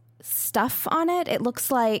has stuff on it. It looks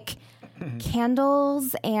like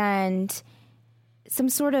candles and some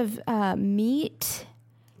sort of meat.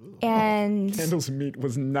 And Candles and meat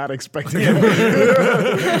was not expecting it.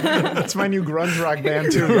 That's my new grunge rock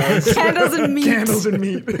band too, guys. candles and meat. Candles and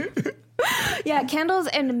meat. Yeah, candles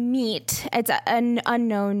and meat. It's an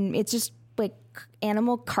unknown. It's just like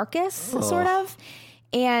animal carcass, sort of.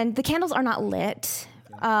 And the candles are not lit,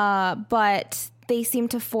 but they seem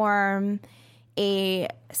to form a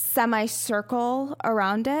semicircle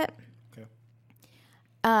around it.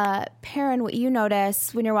 Perrin, what you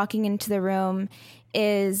notice when you're walking into the room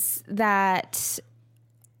is that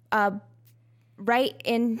right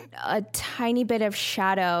in a tiny bit of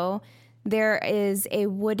shadow, there is a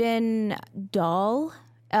wooden doll,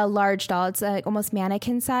 a large doll. It's like almost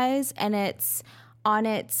mannequin size, and it's on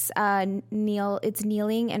its it's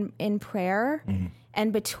kneeling in prayer,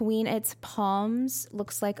 and between its palms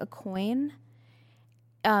looks like a coin.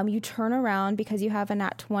 You turn around because you have a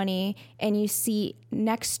nat 20, and you see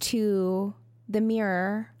next to the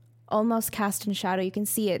mirror, almost cast in shadow, you can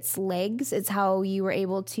see its legs. It's how you were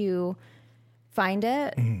able to find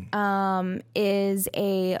it. Is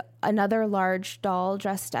another large doll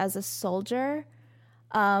dressed as a soldier,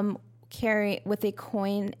 carrying with a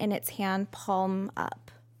coin in its hand, palm up.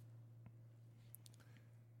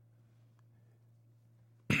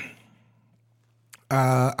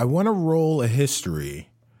 I want to roll a history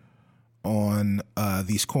on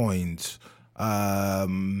these coins.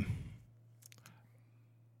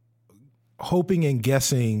 Hoping and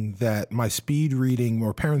guessing that my speed reading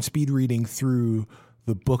or parent speed reading through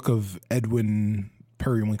the book of Edwin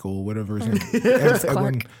Periwinkle, whatever his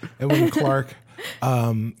name, Edwin Clark,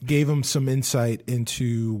 gave him some insight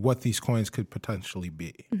into what these coins could potentially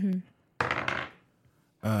be.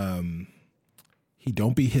 He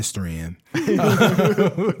don't be historian.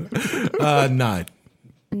 9.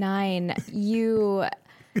 9. You,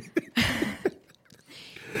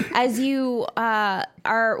 as you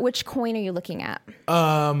are, which coin are you looking at?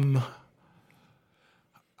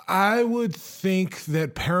 I would think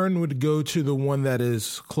that Perrin would go to the one that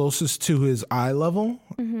is closest to his eye level.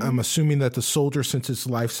 I'm assuming that the soldier, since it's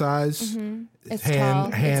life size, his It's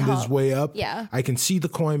tall. hand It's is tall. way up. Yeah. I can see the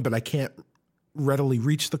coin, but I can't readily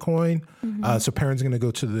reach the coin. So Perrin's going to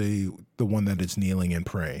go to the one that is kneeling and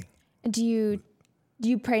praying. Do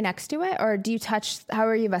you pray next to it, or do you touch? How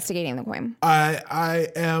are you investigating the coin?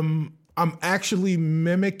 I'm actually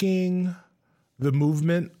mimicking the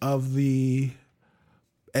movement of the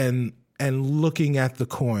and looking at the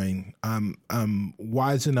coin. I'm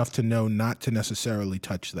wise enough to know not to necessarily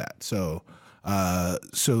touch that. So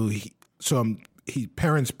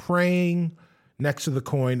Perrin's praying next to the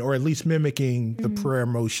coin, or at least mimicking the prayer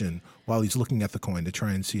motion while he's looking at the coin to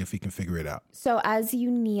try and see if he can figure it out. So as you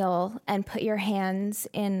kneel and put your hands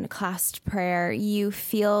in clasped prayer, you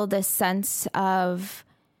feel this sense of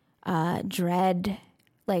dread,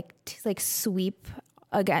 like sweep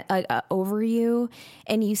again over you,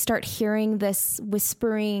 and you start hearing this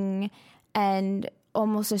whispering and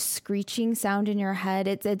almost a screeching sound in your head.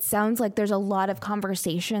 It sounds like there's a lot of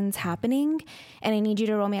conversations happening, and I need you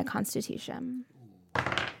to roll me a Constitution.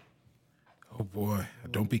 Oh boy,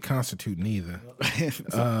 don't be constituting either.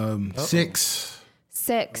 6.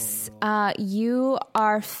 6. You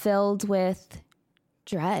are filled with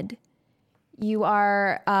dread. You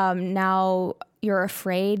are now, you're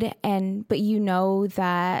afraid, but you know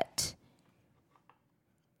that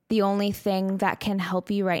the only thing that can help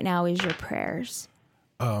you right now is your prayers.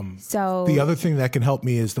 So The other thing that can help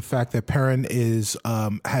me is the fact that Perrin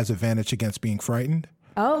has advantage against being frightened.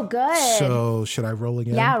 Oh, good. So should I roll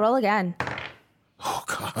again? Yeah, roll again. Oh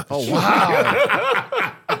God. Oh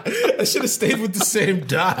wow! I should have stayed with the same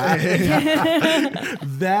die.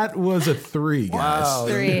 That was a 3, guys. Wow,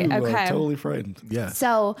 3, you are okay. totally frightened. Yes.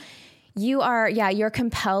 So you are, you're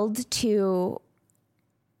compelled to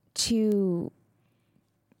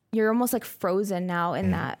you're almost like frozen now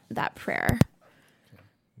in that prayer.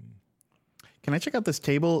 Can I check out this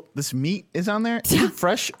table? This meat is on there. Is it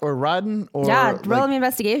fresh or rotten? Or Yeah, roll me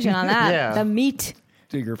investigation on that. Yeah. The meat.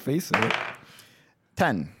 Dude, your face in it.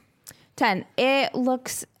 10. 10. It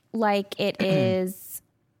looks like it is.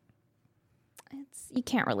 You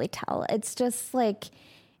can't really tell. It's just like,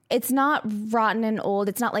 it's not rotten and old.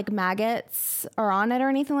 It's not like maggots are on it or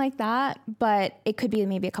anything like that, but it could be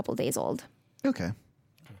maybe a couple days old. Okay.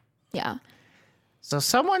 Yeah. So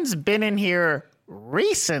someone's been in here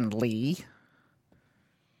recently.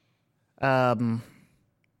 Duo's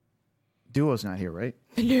not here, right?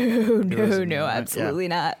 No, absolutely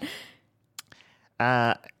not.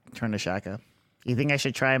 Turn to Shaka. You think I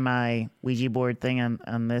should try my Ouija board thing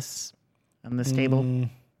on this table?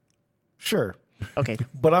 Sure. Okay.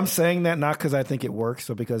 But I'm saying that not because I think it works,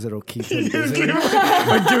 but because it'll keep him busy.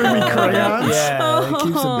 Like giving me crayons. Yeah, it keeps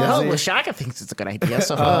him Oh, busy. well, Shaka thinks it's a good idea.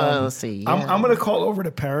 So let's see. I'm going to call over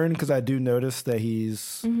to Perrin because I do notice that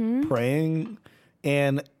he's praying.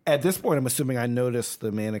 And at this point, I'm assuming I noticed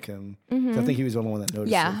the mannequin. I think he was the only one that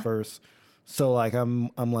noticed it first. So like,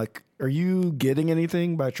 I'm like, are you getting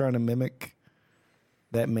anything by trying to mimic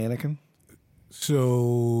that mannequin?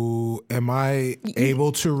 So am I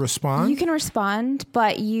able to respond? You can respond,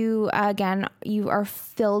 but you are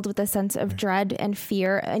filled with a sense of dread and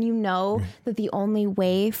fear, and you know that the only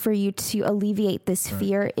way for you to alleviate this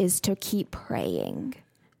fear is to keep praying.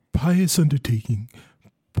 Pious undertaking.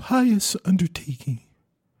 Pious undertaking.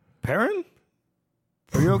 Perrin?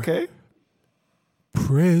 Are you okay?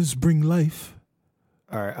 Prayers bring life.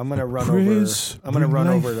 All right, I'm gonna run Prayers over. I'm gonna bring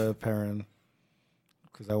run life. over to Perrin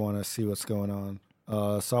because I want to see what's going on.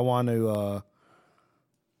 So I want to,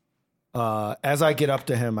 as I get up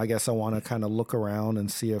to him, I guess I want to kind of look around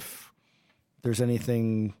and see if there's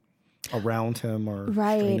anything around him or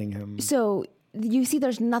restraining him. So you see,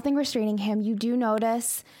 there's nothing restraining him. You do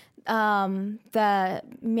notice the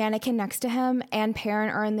mannequin next to him and Perrin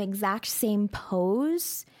are in the exact same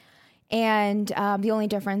pose. And the only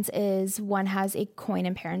difference is one has a coin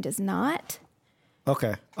and Perrin does not.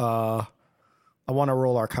 Okay. I want to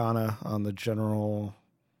roll Arcana on the general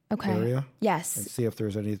area. Yes. And see if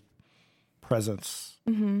there's any presence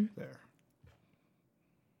there.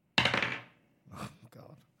 Oh,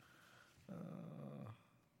 God.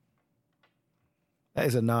 That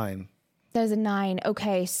is a 9. There's a 9.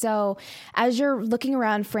 Okay. So as you're looking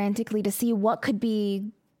around frantically to see what could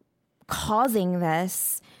be causing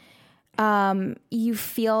this, you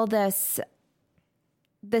feel this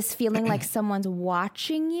feeling like someone's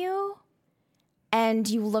watching you, and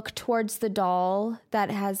you look towards the doll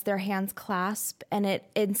that has their hands clasped, and it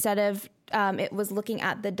instead of it was looking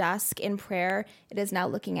at the desk in prayer, it is now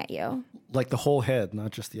looking at you. Like the whole head,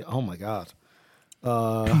 not just the. Oh my god.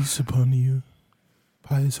 Peace upon you.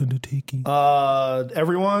 Pious undertaking.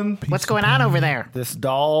 Everyone, What's going on over there? this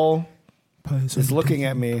doll Pious is looking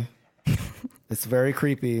at me. It's very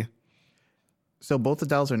creepy. So both the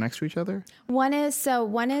dolls are next to each other? One is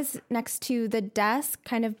next to the desk,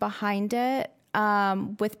 kind of behind it,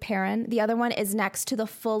 with Perrin. The other one is next to the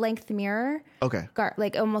full length mirror, Okay.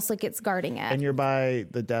 like almost like it's guarding it. And you're by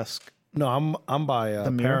the desk No, I'm by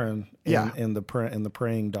mirror? Perrin Yeah. in the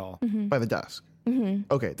praying doll. by the desk.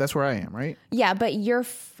 Mm-hmm. Okay, that's where I am, right? Yeah, but you're a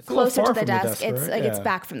little closer to far the from the desk. desk, It's right? like it's Yeah.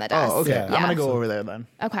 back from the desk. Oh, okay. Yeah. I'm gonna go over there then.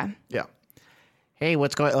 Okay. Yeah. Hey,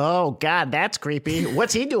 what's going? Oh God, that's creepy.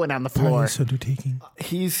 What's he doing on the floor? Pious undertaking.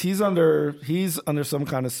 He's under some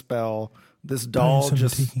kind of spell. This doll Pious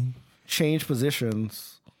just undertaking. changed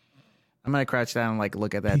positions. I'm gonna crouch down and like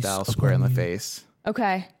look at that Peace doll square in the upon you. face.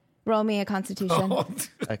 Okay. Roll me a Constitution.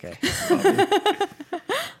 Okay.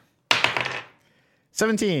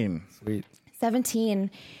 17. Sweet.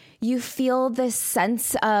 17. You feel this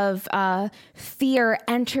sense of fear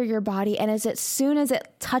enter your body, and as soon as it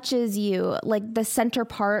touches you, like the center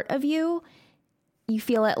part of you, you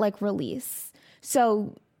feel it like release.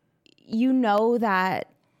 So you know that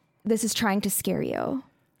this is trying to scare you.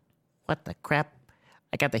 What the crap?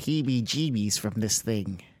 I got the heebie-jeebies from this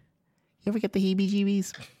thing. You ever get the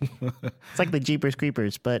heebie-jeebies? It's like the Jeepers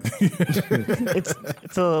Creepers, but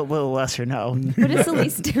it's a little lesser known. What is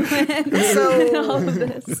Elise doing So- in all of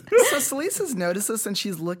this? So Selisa's noticed this and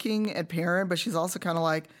she's looking at Perrin, but she's also kind of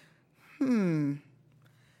like,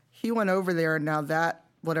 he went over there and now that,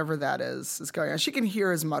 whatever that is going on. She can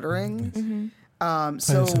hear his muttering.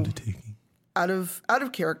 So Pious undertaking. out of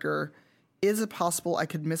character, is it possible I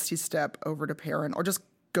could Misty Step over to Perrin or just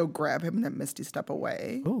go grab him and then Misty Step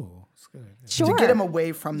away Ooh, that's a good idea. Sure. to get him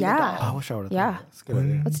away from Yeah. the I doll? wish I would have. Yeah. That's a good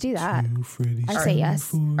idea. Let's do that. Freddy's I say yes.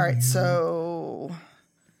 for All right, you. so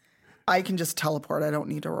I can just teleport. I don't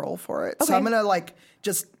need to roll for it. So Okay. I'm gonna like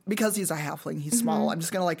just because he's a halfling, he's small. I'm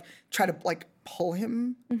just gonna like try to like pull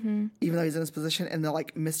him, even though he's in his position, and then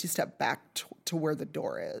like Misty Step back to where the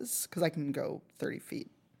door is because I can go 30 feet.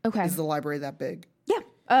 Okay. Is the library that big? Yeah.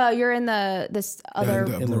 You're in this other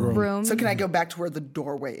the upper room. room. So can I go back to where the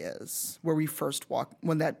doorway is, where we first walked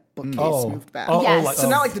when that bookcase moved back? Yes. So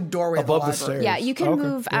not like the doorway above of the the library. stairs. Yeah, you can Okay,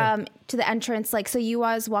 move yeah. to the entrance. Like, so you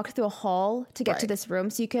guys walked through a hall to get to Right. this room.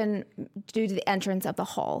 So you can do the entrance of the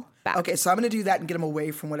hall back. Okay, so I'm gonna do that and get him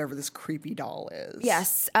away from whatever this creepy doll is.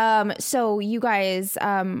 Yes. So you guys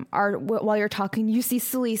while you're talking, you see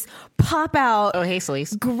Celise pop out, Oh, hey,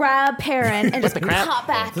 Celise. grab Perrin, and just crap? pop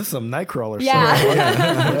back. This is some Nightcrawler stuff.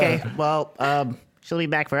 Yeah. Okay, well, she'll be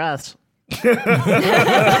back for us.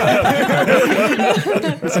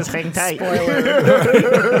 This is hang tight.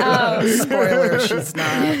 Spoiler, she's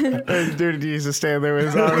not. Dude needs to stand there with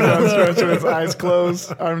his arms outstretched and his eyes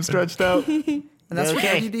closed, arms stretched out. And that's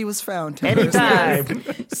Okay. where WD was found. 10 years ago.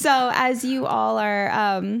 Anytime. So as you all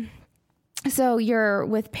are, so you're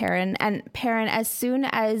with Perrin, and Perrin, as soon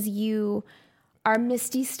as you are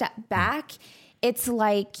Misty Step back, it's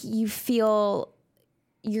like you feel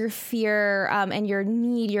your fear and your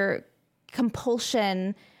need, your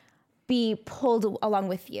compulsion be pulled along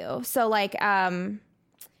with you. So like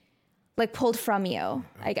pulled from you,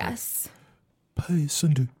 I guess. Pious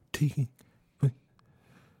undertaking. But,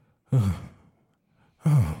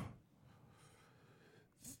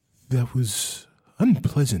 that was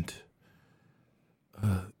unpleasant.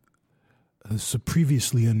 It's a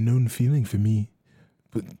previously unknown feeling for me,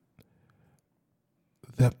 but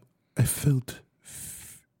that I felt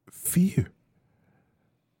fear.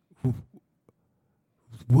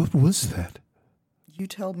 What was that? You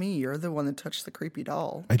tell me. You're the one that touched the creepy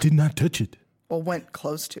doll. I did not touch it. Well, went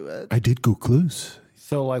close to it. I did go close.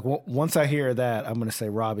 So like once I hear that, I'm gonna say,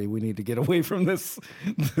 Robbie, we need to get away from this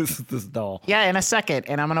doll. Yeah, in a second,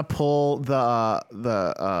 and I'm gonna pull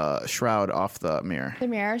the shroud off the mirror. The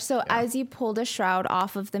mirror. So as you pulled a shroud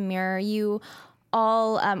off of the mirror, you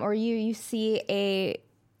all, you see a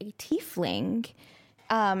tiefling.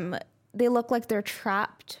 They look like they're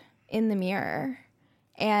trapped in the mirror,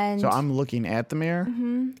 and So I'm looking at the mirror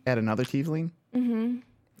at another tiefling.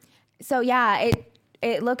 so yeah,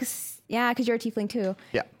 it looks because you're a tiefling too.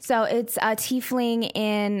 Yeah. So it's a tiefling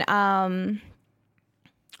in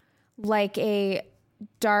like a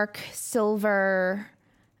dark silver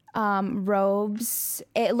robes.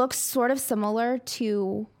 It looks sort of similar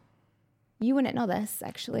to. You wouldn't know this,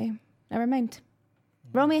 actually. Never mind.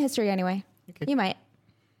 Roll me a history anyway. You might.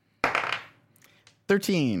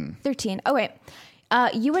 13. 13. Oh, wait.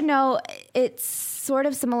 You would know it's sort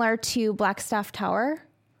of similar to Blackstaff Tower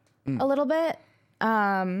a little bit.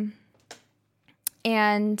 And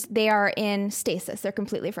they are in stasis. They're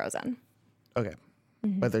completely frozen. Okay.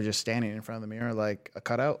 But they're just standing in front of the mirror like a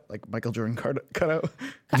cutout, like Michael Jordan cutout.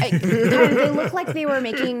 They look like they were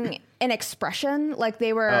making an expression, like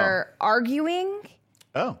they were arguing,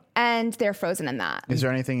 Oh. and they're frozen in that. Is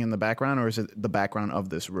there anything in the background, or is it the background of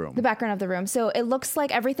this room? The background of the room. So it looks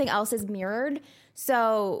like everything else is mirrored.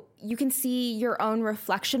 So you can see your own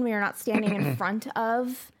reflection when you're not standing in front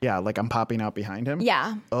of. Yeah, like I'm popping out behind him?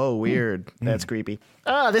 Yeah. Oh, weird. That's creepy.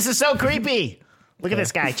 Oh, this is so creepy. Look at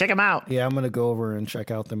this guy. Check him out. Yeah, I'm gonna go over and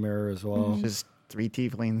check out the mirror as well. Just 3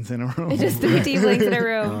 tieflings in a room. Just 3 tieflings in a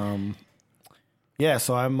room. Yeah,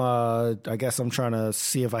 so I guess I'm trying to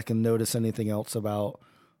see if I can notice anything else about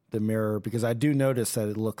the mirror, because I do notice that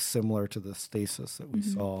it looks similar to the stasis that we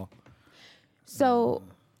saw. So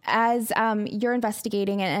as you're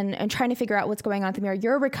investigating and trying to figure out what's going on at the mirror,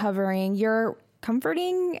 you're recovering, you're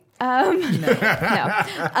comforting. No.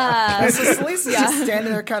 So Celeste is just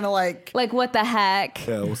standing there kind of like What the heck?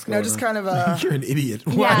 Yeah, what's going just on? kind of You're an idiot.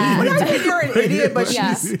 Yeah. Why? I think you're an idiot, but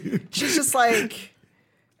Yeah. she's just like,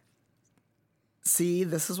 see,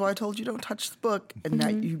 this is why I told you don't touch the book. And now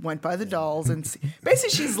you went by the dolls and see. Basically,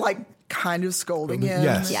 she's like kind of scolding him.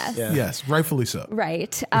 Yes. Yes. Yeah. Yes. Rightfully so.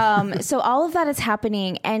 Right. So all of that is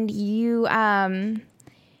happening, and you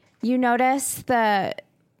notice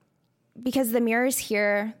because the mirror's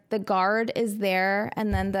here, the guard is there,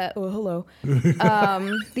 and then the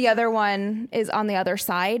other one is on the other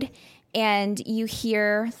side, and you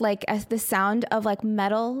hear the sound of like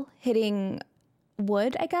metal hitting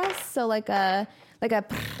wood, I guess. So like a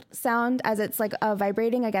sound as it's like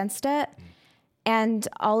vibrating against it. And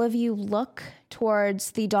all of you look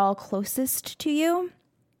towards the doll closest to you.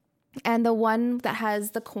 And the one that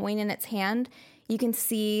has the coin in its hand, you can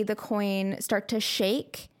see the coin start to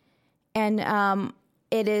shake. And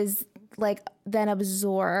it is like then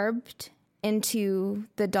absorbed into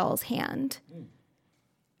the doll's hand.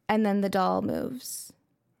 And then the doll moves.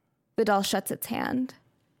 The doll shuts its hand.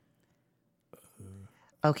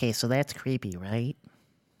 Okay, so that's creepy, right?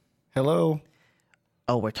 Hello.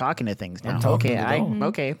 Oh, we're talking to things now. talking Okay, to the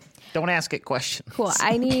okay. Don't ask it questions. Cool.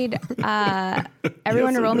 I need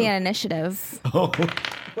everyone to roll me an initiative.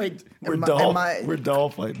 Wait, We're am I- doll. am I- We're doll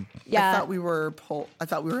fighting. Yeah. I thought we were at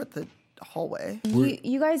the hallway.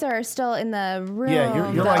 You guys are still in the room.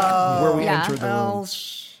 Yeah, you're like where we Yeah. entered the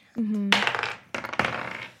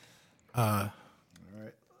room.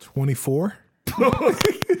 24.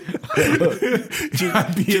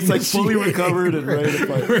 Just like fully recovered and ready to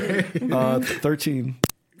fight. 13.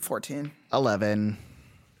 14. 11.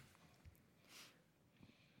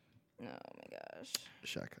 Oh my gosh.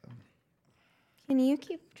 Shaka. Can you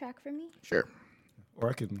keep track for me? Sure. Or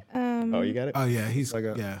I can. Oh, you got it? Oh yeah, he's Like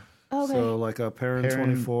a- yeah. Okay. So like a Perrin Perrin,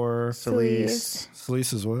 24. Celise.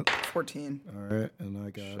 Celise is what? 14. All right, and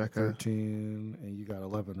I got Shaka. 13, and you got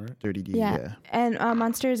 11, right? 30D, yeah. yeah. And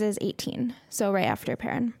Monsters is 18. So right after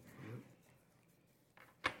Perrin.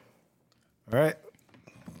 All right,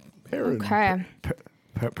 Okay.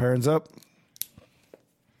 Perrin's up.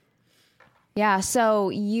 Yeah. So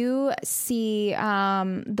you see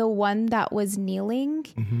the one that was kneeling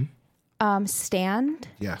stand.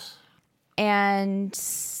 Yes. And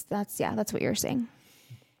that's what you're seeing.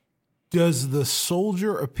 Does the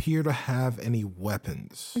soldier appear to have any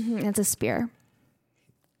weapons? It's a spear.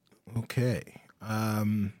 Okay.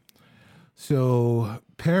 So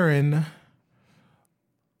Perrin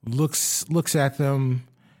looks at them,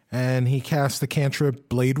 and he casts the cantrip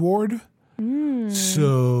Blade Ward.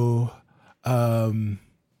 So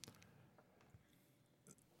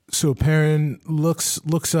Perrin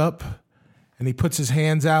looks up, and he puts his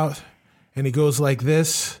hands out, and he goes like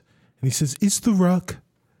this, and he says, "It's the rock.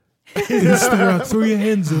 It's the rock. Throw your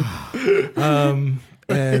hands up."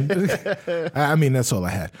 And I mean, that's all I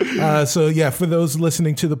had. So yeah, for those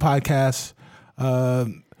listening to the podcast,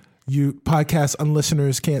 you podcast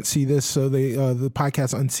unlisteners can't see this, so the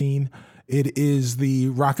podcast unseen. It is the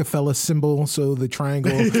Rockefeller symbol, so the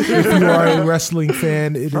triangle. If you are a wrestling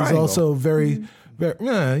fan, it is also very, very.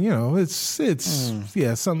 It's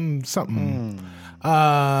something.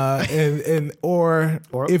 Or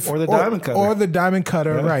the Diamond Cutter. or the Diamond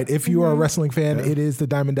Cutter, Yeah. right? If you are a wrestling fan, it is the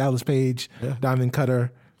Diamond Dallas Page Diamond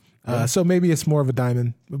Cutter. So maybe it's more of a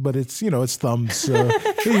diamond, but it's it's thumbs. So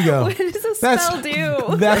here you go. What does a spell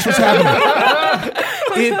do? That's what's happening.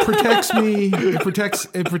 It protects me. It protects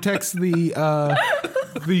the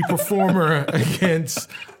performer against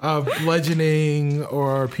bludgeoning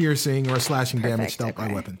or piercing or slashing damage dealt by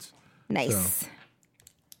okay. weapons. Nice.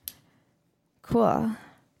 Cool.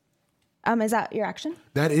 Is that your action?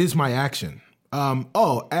 That is my action.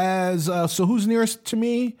 So who's nearest to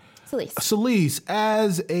me? Celise. Celise,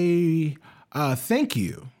 as a thank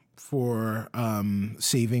you for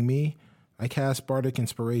saving me, I cast Bardic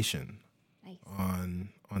Inspiration on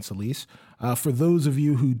Celise. For those of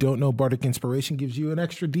you who don't know, Bardic Inspiration gives you an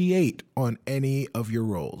extra D8 on any of your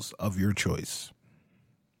rolls of your choice.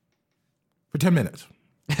 For 10 minutes.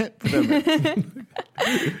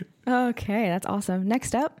 Okay, that's awesome.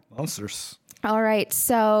 Next up. Monsters. All right,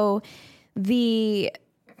 so the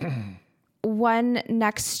one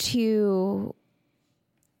next to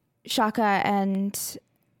Shaka and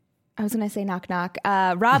I was going to say knock knock,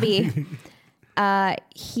 Robbie,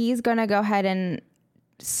 he's going to go ahead and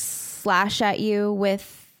slash at you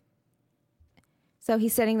with, so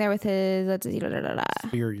he's sitting there with his,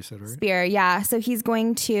 Spear, you said, right? Spear, yeah. So he's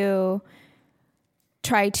going to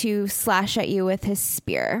try to slash at you with his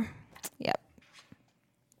spear. Yep.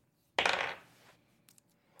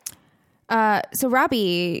 So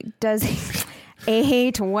Robbie does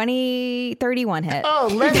a 31 hit. Oh,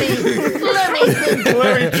 let me think. Let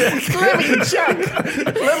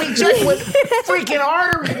me check what freaking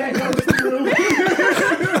artery that goes through.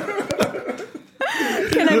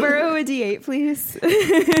 Can I borrow a D8, please?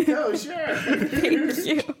 Oh, sure. Thank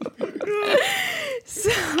you.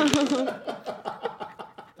 So,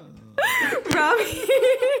 Robbie,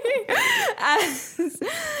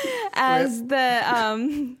 as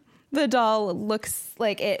the doll looks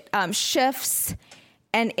like it shifts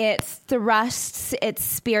and it thrusts its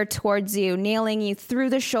spear towards you, nailing you through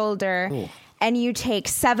the shoulder, and you take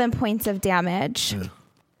 7 points of damage.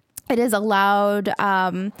 It is allowed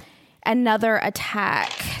another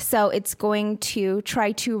attack, so it's going to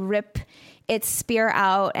try to rip its spear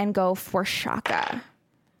out and go for Shaka.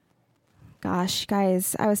 Gosh,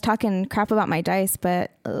 guys, I was talking crap about my dice, but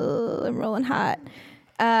I'm rolling hot.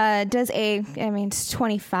 It's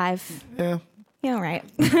 25. Yeah. Yeah, all right.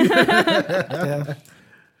 Yeah.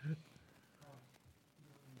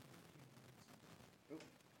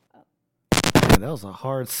 Man, that was a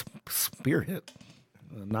hard spear hit.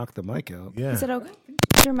 Knocked the mic out. Yeah. Is it okay?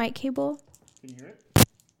 Is your mic cable? Can you hear it?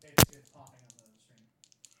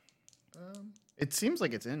 It seems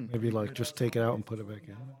like it's in. Maybe just take it out and put it back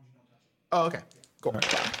in. Oh, okay. Cool.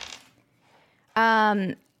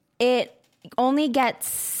 It only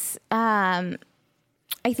gets I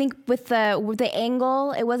think with the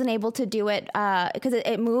angle, it wasn't able to do it because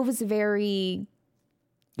it moves very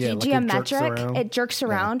geometric. It jerks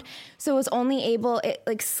around. So it was only able, it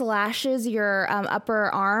like slashes your upper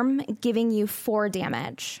arm, giving you 4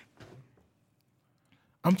 damage.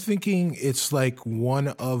 I'm thinking it's like one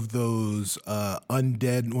of those one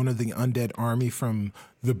of the undead army from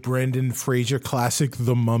the Brendan Fraser classic,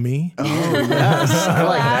 The Mummy. Oh, yes. I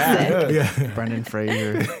like Classic. Yeah, Brendan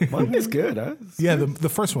Fraser. Mummy's good. Huh? yeah. The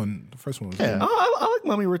first one. The first one was good. Oh, I like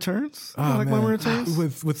Mummy Returns. I like Mummy Returns.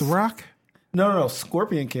 with The Rock. No.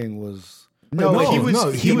 Scorpion King was. No,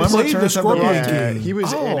 he played the Scorpion King. He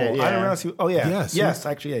was in it. I didn't realize he. Oh yeah. Yes.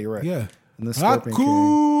 Actually, yeah. You're right. Yeah. And the Scorpion King.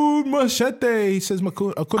 Hakun Machete, he says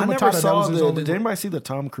Hakuna I never Matata. saw That was his only. Did anybody see the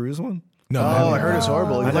Tom Cruise one? No, I heard it's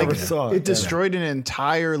horrible. I never saw it. It destroyed an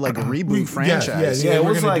entire reboot franchise. Yeah, it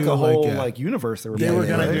was gonna like do a whole like universe. They were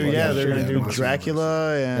gonna do They They're gonna do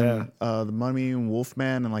Dracula and Yeah. the Mummy and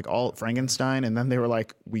Wolfman and like all Frankenstein, and then they were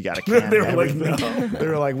like, we gotta can They were like, everything. no. They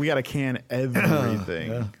were like, we gotta can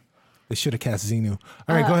everything. They should have cast Xenu.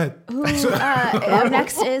 All right, go ahead. Up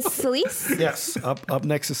next is Celise. Yes. Up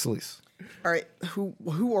next is Celise. All right, who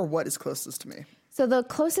or what is closest to me? So the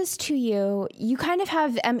closest to you, you kind of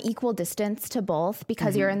have equal distance to both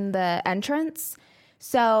because you're in the entrance.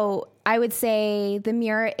 So I would say the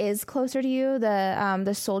mirror is closer to you,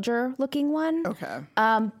 the soldier-looking one. Okay.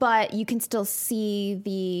 But you can still see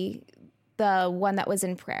the one that was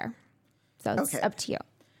in prayer. So it's Okay. up to you.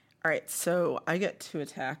 All right, so I get 2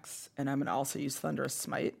 attacks, and I'm going to also use Thunderous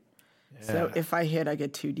Smite. So if I hit, I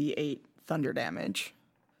get 2d8 thunder damage.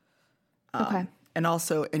 Okay. And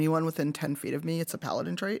also, anyone within 10 feet of me, it's a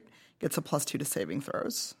paladin trait, gets a +2 to saving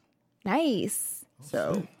throws. Nice.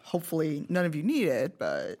 So hopefully none of you need it,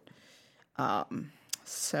 but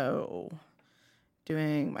so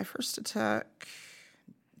doing my first attack,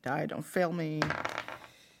 die, don't fail me.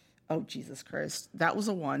 Oh, Jesus Christ. That was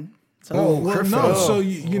a 1. So No. So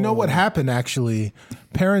you know what happened actually?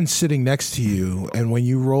 Perrin's sitting next to you, and when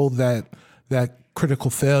you rolled that critical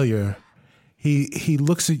failure, he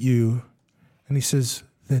looks at you, and he says,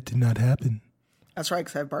 "That did not happen." that's right,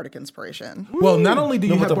 because I have Bardic Inspiration. Well, not only do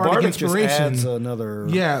you have the Bardic just Inspiration, adds another.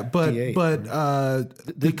 yeah, but D8.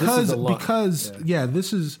 because the luck.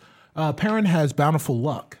 this is Perrin has bountiful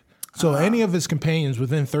luck. So any of his companions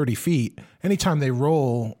within 30 feet, anytime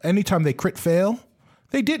they crit fail,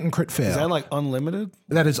 they didn't crit fail. Is that like unlimited?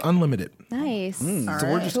 That is unlimited. Nice. So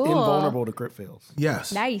we're just Cool. invulnerable to crit fails.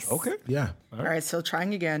 Yes. Nice. Okay. Yeah. All right, so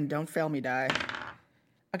trying again. Don't fail me, die.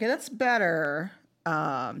 Okay, that's better.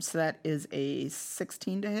 So that is a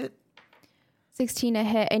 16 to hit. 16 to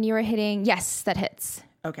hit, and you were hitting. Yes, that hits.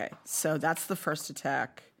 Okay, so that's the first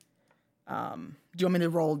attack. Do you want me to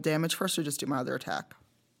roll damage first or just do my other attack?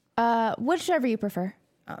 Whichever you prefer.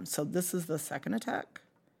 So this is the second attack.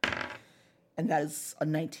 And that is a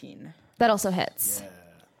 19. That also hits.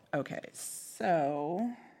 Okay, so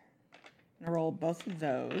I'm going to roll both of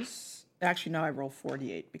those. Actually, no, I roll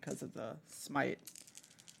 48 because of the smite.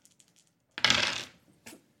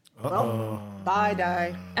 Well, bye,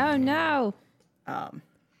 die. Oh no.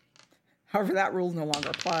 However, that rule no longer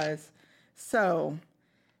applies. So,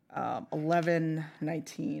 11,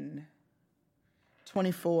 19,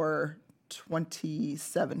 24,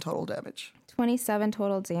 27 total damage. 27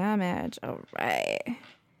 total damage. All right.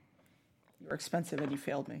 You're expensive and you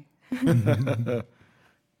failed me.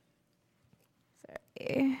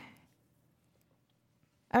 Sorry.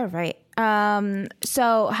 All right.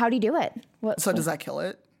 So how do you do it? What? So does that kill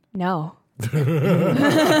it? No.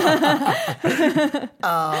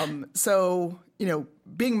 So,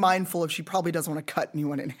 being mindful if she probably doesn't want to cut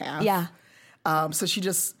anyone in half. Yeah. So she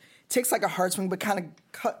just takes like a hard swing, but kind of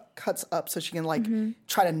cuts up so she can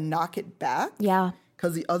try to knock it back. Yeah.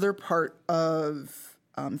 Because the other part of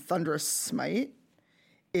Thunderous Smite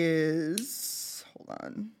is, hold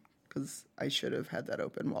on, because I should have had that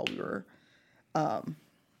open while we were.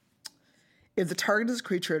 If the target is a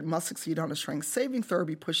creature, it must succeed on a strength saving throw or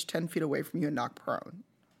be pushed 10 feet away from you and knocked prone.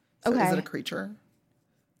 So Okay. is it a creature?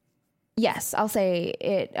 Yes, I'll say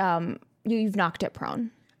it. You've knocked it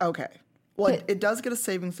prone. Okay. Well, it does get a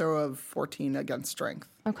saving throw of 14 against strength.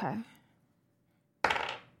 Okay.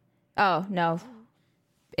 Oh no.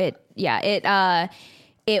 It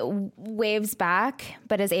waves back,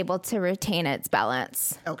 but is able to retain its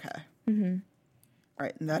balance. Okay. Mm-hmm. All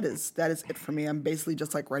right, and that is it for me. I'm basically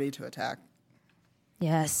just like ready to attack.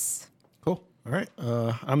 Yes. Cool. All right.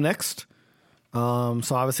 I'm next. So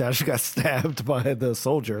obviously I just got stabbed by the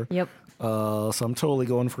soldier. Yep. So I'm totally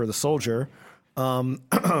going for the soldier. I'm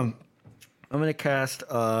going to cast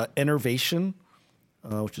Enervation,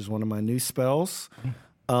 which is one of my new spells.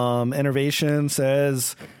 Enervation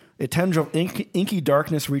says, a tendril of inky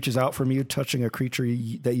darkness reaches out from you, touching a creature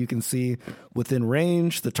that you can see within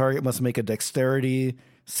range. The target must make a dexterity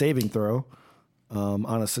saving throw.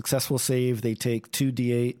 On a successful save, they take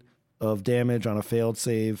 2d8 of damage. On a failed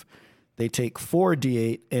save, they take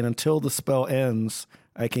 4d8. And until the spell ends,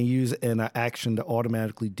 I can use an action to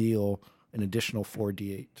automatically deal an additional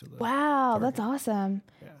 4d8 to the Wow, that's awesome.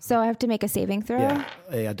 Yeah. So I have to make a saving throw? Yeah,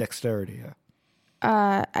 a dexterity, yeah.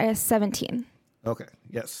 I have 17. Okay,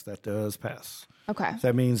 yes, that does pass. Okay. So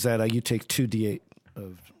that means that you take 2d8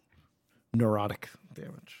 of neurotic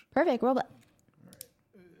damage. Perfect. Roll it.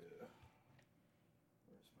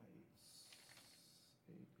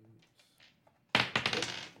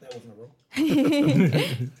 That wasn't a roll.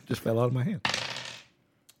 Just fell out of my hand.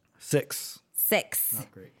 6. 6.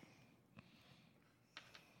 Not great.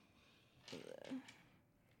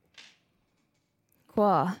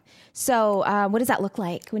 Cool. So what does that look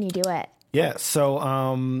like when you do it? Yeah,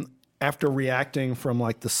 so after reacting from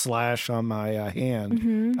like the slash on my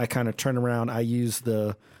hand, I kind of turn around. I use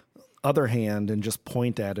the other hand and just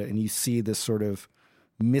point at it, and you see this sort of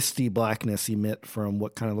misty blackness emit from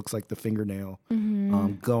what kind of looks like the fingernail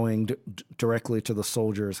going directly to the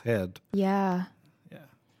soldier's head. Yeah. Yeah.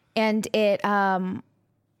 And it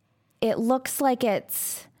looks like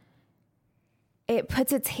it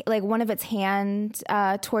puts its like one of its hand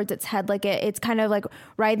towards its head, like it's kind of like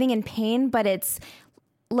writhing in pain, but it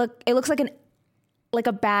looks like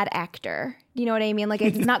a bad actor. You know what I mean? Like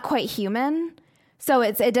it's not quite human, so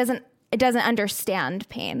it doesn't understand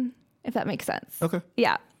pain, if that makes sense. Okay.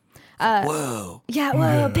 Yeah. Whoa. Yeah,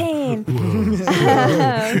 whoa, pain.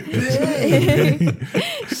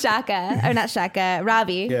 Shaka, or not Shaka,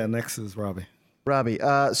 Robbie. Yeah, next is Robbie. Robbie.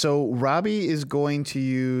 So Robbie is going to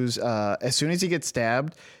use, as soon as he gets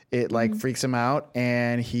stabbed, it like freaks him out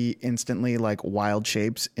and he instantly like wild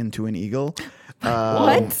shapes into an eagle.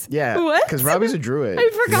 What? Yeah. What? Because Robbie's a druid. I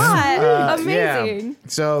forgot. Yeah. Amazing.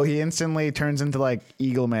 So he instantly turns into like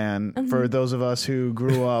Eagle Man for those of us who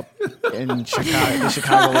grew up in Chicago, the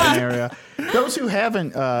Chicagoland area. Those who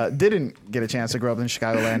didn't get a chance to grow up in the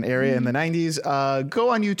Chicagoland area in the 90s, go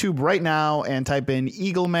on YouTube right now and type in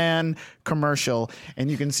Eagle Man commercial,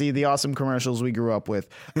 and you can see the awesome commercials we grew up with.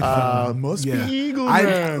 Must be Eagle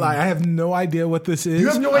Man. I have no idea what this is. You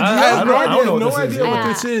have no idea? I have I don't know no what this idea is. what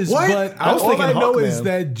this is. What? But I was all thinking I know is Hawkman.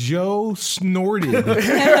 that Joe snorted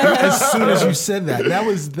as soon as you said that. That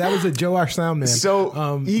was a Joe Ash Sound Man.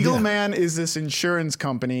 So Eagle yeah. Man is this insurance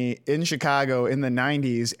company in Chicago in the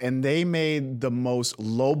 90s, and they made the most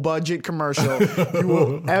low budget commercial you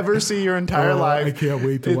will ever see your entire life. I can't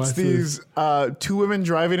wait to watch these two women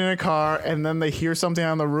driving in a car, and then they hear something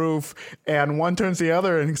on the roof, and one turns to the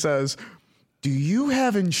other and says, "Do you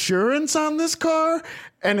have insurance on this car?"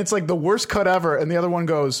 And it's like the worst cut ever, and the other one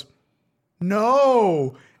goes,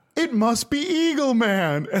 "No, it must be Eagle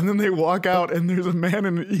Man." And then they walk out, and there's a man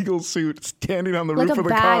in an eagle suit standing on the Like roof a of the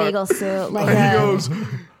bad car. eagle suit. Like And he a, goes,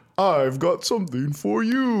 "I've got something for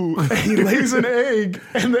you." And he lays an egg,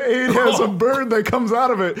 and the egg has a bird that comes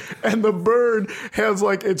out of it. And the bird has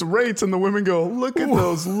like its rates, and the women go, "Look at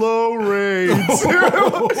those low rates."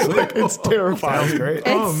 Like, it's terrifying. Sounds great.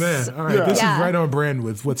 Oh man! All right, this Yeah. is right on brand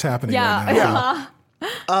with what's happening yeah. right now.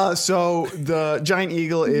 So the giant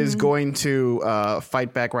eagle is going to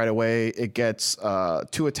fight back right away. It gets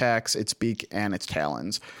 2 attacks, its beak and its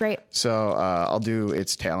talons. Great. So I'll do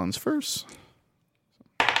its talons first.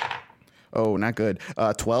 Oh, not good.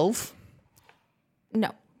 12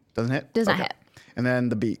 No, doesn't hit. does not hit. And then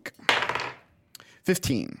the beak.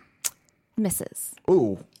 15. Misses.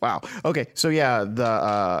 Ooh, wow. Okay, so yeah,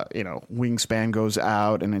 the wingspan goes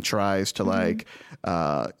out and it tries to like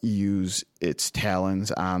use its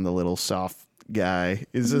talons on the little soft guy.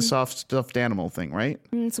 Is a soft stuffed animal thing, right?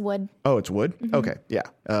 It's wood. Oh, it's wood. Okay, yeah.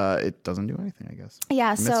 It doesn't do anything, I guess.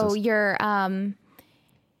 Yeah, so Misses. you're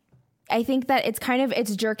I think that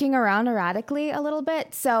it's jerking around erratically a little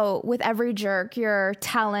bit. So with every jerk, your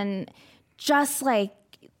talon just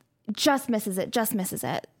misses it,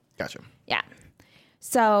 Gotcha. Yeah.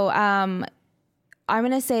 So I'm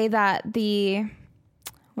going to say that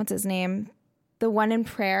what's his name? The one in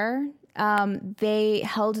prayer, they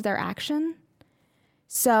held their action.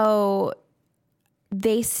 So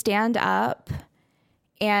they stand up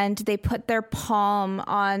and they put their palm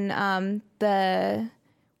on the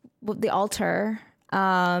altar,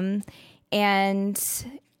 and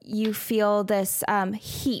you feel this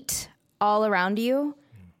heat all around you,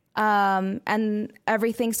 and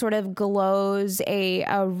everything sort of glows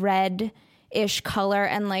a red-ish color,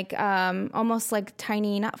 and like almost like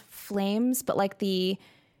tiny, not flames, but like when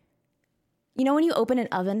you open an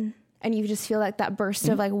oven and you just feel like that burst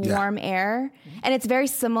of like warm air, and it's very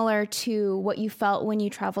similar to what you felt when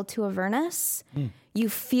you traveled to Avernus. You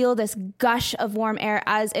feel this gush of warm air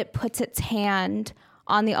as it puts its hand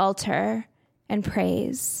on the altar and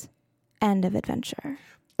prays. End of adventure.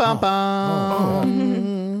 Bum,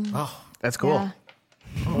 bum. That's cool.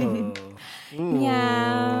 Yeah.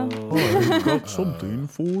 Yeah. I've got something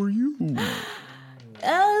for you.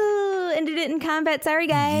 Oh, ended it in combat. Sorry,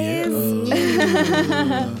 guys.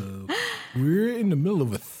 We're in the middle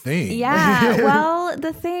of a thing. Yeah. Well,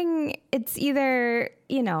 the thing, it's either,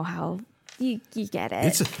 how you get it.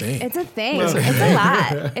 It's a thing. It's a thing. It's a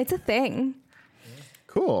lot. It's a thing.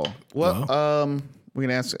 Cool. Well, we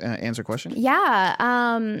can answer questions. Yeah.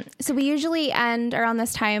 So we usually end around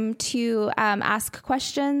this time to ask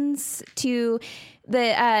questions to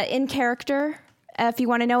the in character. If you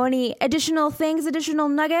want to know any additional things, additional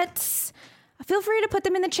nuggets, feel free to put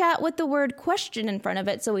them in the chat with the word question in front of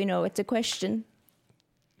it so we know it's a question.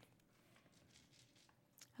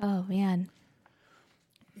 Oh, man.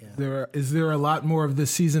 Is there a lot more of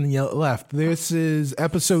this season left? This is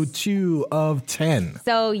episode 2 of 10.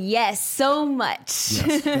 So, yes, so much.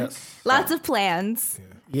 Yes. Lots of plans.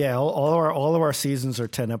 Yeah, all of our seasons are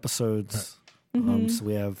 10 episodes. So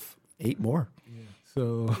we have 8 more.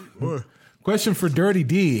 So, question for Dirty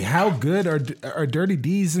D. How good are Dirty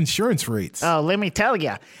D's insurance rates? Oh, let me tell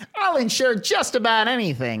you, I'll insure just about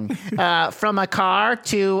anything, from a car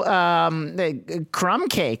to crumb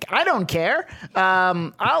cake. I don't care.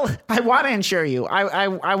 I want to insure you. I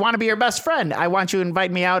want to be your best friend. I want you to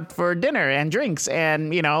invite me out for dinner and drinks,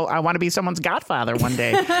 and I want to be someone's godfather one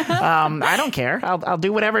day. I don't care. I'll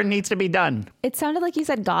do whatever needs to be done. It sounded like you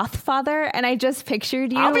said goth father, and I just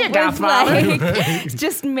pictured you I'll be a with goth father. like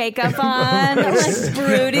just makeup on, like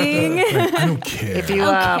brooding. I don't care. If you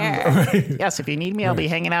yes, if you need me, I'll be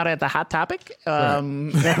hanging out at the Hot Topic. I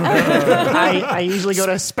usually go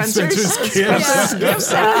to Spencer's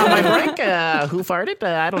Gifts on my break. Who farted?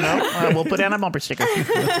 I don't know. We'll put in a bumper sticker.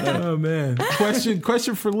 Oh man.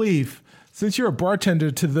 Question for Leaf. since you're a bartender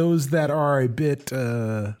to those that are a bit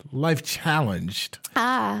life challenged,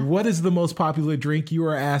 what is the most popular drink you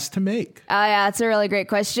are asked to make? Yeah, it's a really great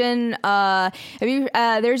question.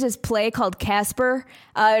 There's this play called Casper.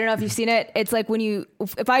 I don't know if you've seen it. It's like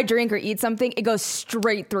if I drink or eat something, it goes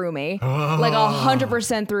straight through me, like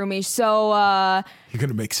 100% through me. So you're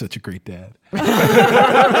gonna make such a great dad. I'm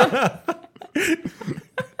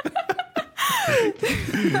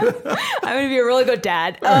going to be a really good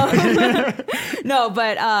dad. No,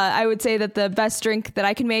 but I would say that the best drink that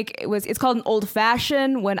I can make, it's called an old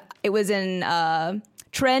fashioned. When it was in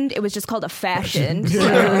trend, it was just called a fashion. Happy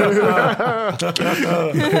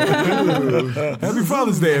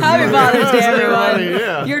Father's Day, everyone. Happy Father's Day, everyone.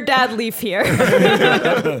 Yeah. Your dad leaf here.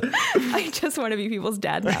 I just want to be people's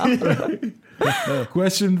dad now.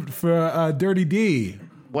 Question for Dirty D.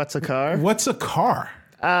 What's a car? What's a car?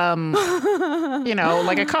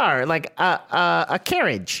 Like a car, like a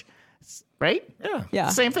carriage, right? Yeah.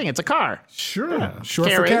 Same thing. It's a car. Sure.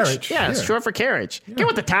 Short for carriage. Yeah, it's short for carriage. Get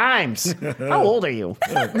with the times. How old are you?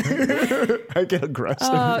 I get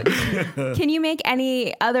aggressive. Can you make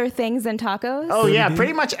any other things than tacos? Oh, yeah.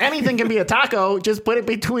 Pretty much anything can be a taco. Just put it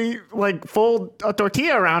between, fold a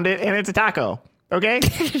tortilla around it, and it's a taco. Okay?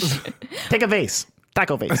 Take a vase.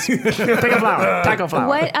 Taco vase. Take a flour. Taco flour.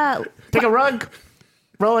 What? Take a rug.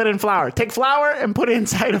 Roll it in flour. Take flour and put it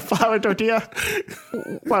inside a flour tortilla.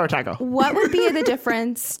 Flour taco. What would be the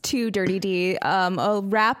difference to Dirty D? A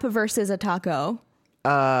wrap versus a taco?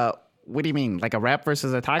 What do you mean? Like a wrap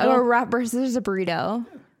versus a taco? Or a wrap versus a burrito?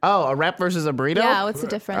 Oh, a wrap versus a burrito? Yeah, what's the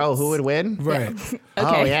difference? Oh, who would win? Right.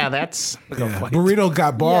 Oh, yeah, that's... Burrito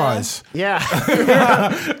got bars. Yeah.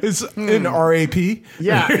 It's in RAP.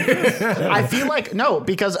 Yeah. I feel like, no,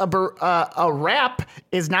 because a wrap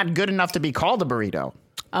is not good enough to be called a burrito.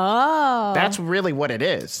 Oh. That's really what it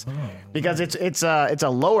is. Because it's a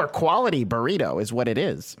lower quality burrito is what it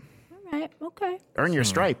is. All right, okay. Earn your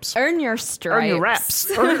stripes. Earn your stripes. Earn your wraps.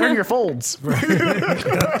 Earn your folds.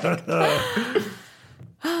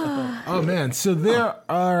 Oh man, so there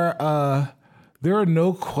are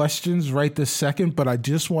no questions right this second, but I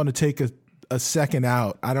just want to take a second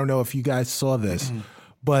out. I don't know if you guys saw this,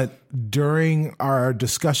 but during our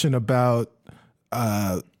discussion about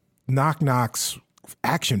Knock Knock's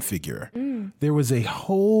action figure, there was a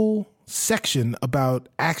whole section about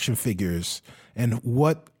action figures and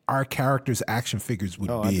what our characters' action figures would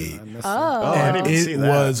be. I didn't see It that.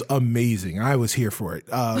 was amazing. I was here for it.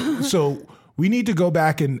 So we need to go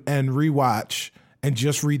back and rewatch and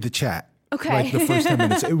just read the chat. Okay. Like the first 10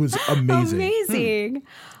 minutes. It was amazing. Amazing.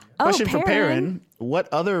 Question for Perrin. What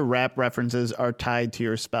other rap references are tied to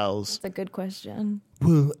your spells? That's a good question.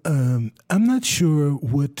 Well, I'm not sure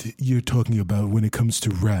what you're talking about when it comes to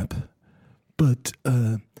rap, but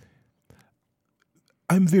I'm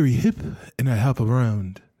very hip and I hop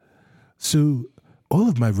around. So all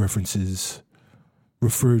of my references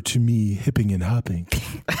refer to me hipping and hopping.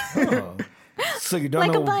 So you don't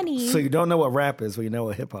Like a know, bunny. So you don't know what rap is, but you know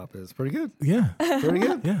what hip hop is. Pretty good. Yeah. Pretty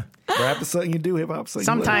good. Yeah. Rap is something you do. Hip hop is something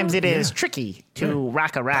Sometimes it is tricky to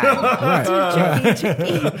rock a rap, Right.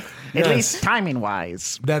 at least timing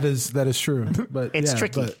wise. That is true. But It's yeah,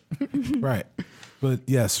 tricky. but- right. But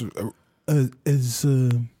yes, as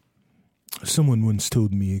someone once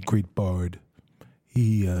told me, a great bard,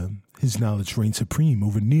 his knowledge reigns supreme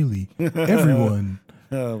over nearly everyone.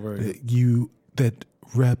 Oh, very That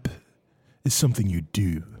rap is something you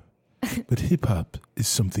do, but hip hop is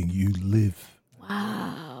something you live.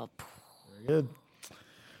 good.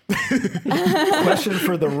 Question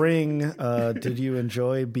for the ring. Did you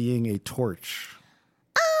enjoy being a torch?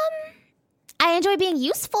 I enjoy being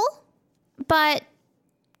useful, but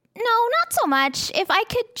no, not so much. If I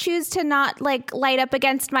could choose to not light up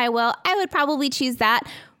against my will, I would probably choose that.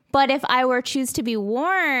 But if I were choose to be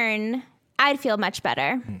worn, I'd feel much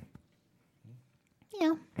better.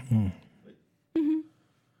 Yeah.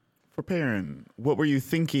 For Perrin, what were you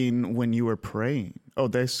thinking when you were praying? Oh,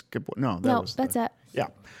 That's it. Yeah.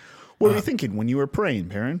 What were you thinking when you were praying,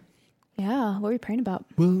 Perrin? Yeah, what were you praying about?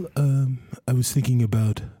 Well, I was thinking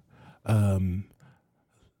about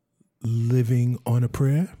living on a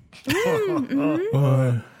prayer.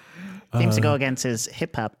 Or Seems to go against his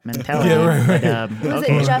hip hop mentality. Yeah, right. But, Was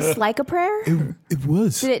it just like a prayer? it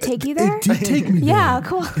was. Did it take you there? It did take me there. Yeah,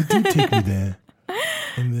 cool. It did take me there.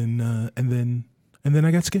 And then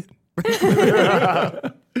I got scared.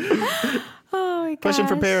 Oh my god. Question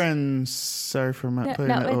for Perrin. Sorry for my.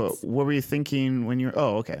 it's- what were you thinking when you're?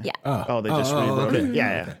 Oh, okay. Yeah. Oh, they just rewrote okay. it.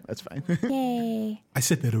 Yeah, that's fine. Yay. I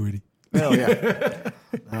said that already. Hell yeah.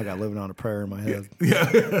 Now I got living on a prayer in my head.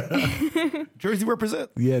 Yeah. Jersey represent.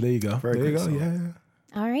 Yeah, there you go. Very there you good go. song.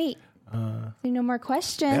 Yeah. All right. No more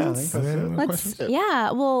questions.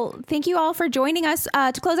 Yeah, Well, thank you all for joining us.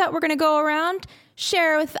 To close out, we're going to go around,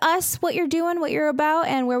 share with us what you're doing, what you're about,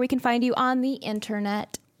 and where we can find you on the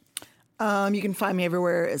internet. You can find me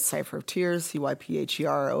everywhere as Cypher of Tears,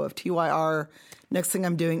 CYPHEROFTYR. Next thing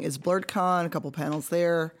I'm doing is BlurredCon, a couple panels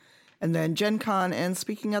there, and then Gen Con, and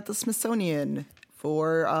speaking at the Smithsonian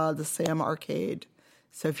for the Sam Arcade.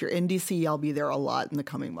 So if you're in DC, I'll be there a lot in the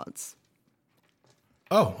coming months.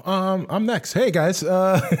 I'm next. Hey guys,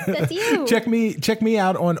 That's you. check me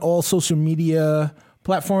out on all social media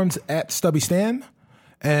platforms at Stubby Stan.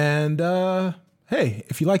 And hey,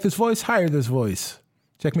 if you like this voice, hire this voice.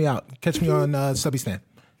 Check me out. Catch me on Stubby Stan.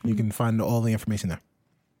 You can find all the information there.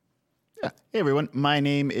 Yeah. Hey everyone, my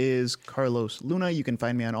name is Carlos Luna. You can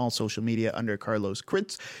find me on all social media under Carlos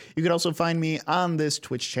Crits. You can also find me on this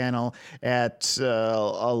Twitch channel at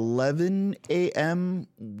 11 a.m.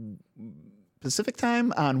 Pacific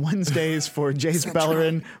time on Wednesdays for Jace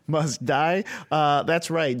Bellerin Must Die.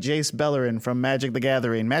 That's right, Jace Bellerin from Magic the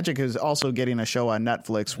Gathering. Magic is also getting a show on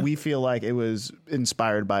Netflix. We feel like it was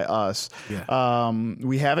inspired by us. Yeah.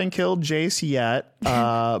 We haven't killed Jace yet,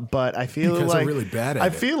 but I feel Because like we're really bad at I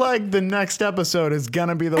it. feel like the next episode is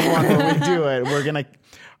gonna be the one where we do it.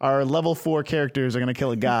 Our level 4 characters are going to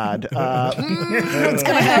kill a god. It's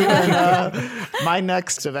going to happen. My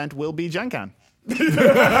next event will be Gen Con. That's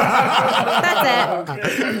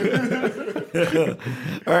it.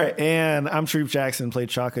 All right, and I'm Sharif Jackson, played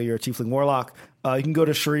Shaka, your Tiefling Warlock. You can go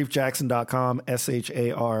to SharifJackson.com,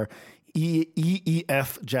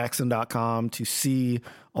 ShareEef Jackson.com to see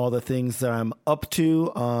all the things that I'm up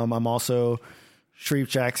to. I'm also Sharif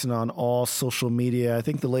Jackson on all social media. I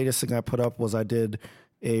think the latest thing I put up was I did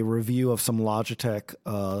a review of some Logitech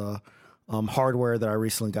hardware that I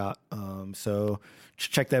recently got. So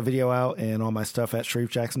check that video out and all my stuff at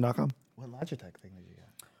SharifJackson.com. What Logitech thing did you get?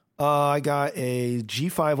 I got a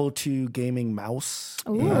G502 gaming mouse.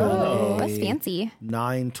 Ooh, that's fancy.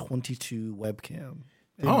 922 webcam.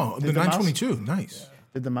 The did the mouse- 922. Nice.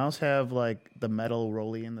 Did the mouse have like the metal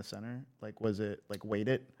rolly in the center? Like, was it like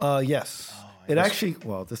weighted? Yes. It actually,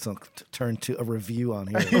 well, this will turn to a review on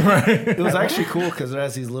here. It was actually cool because it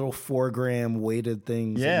has these little 4-gram weighted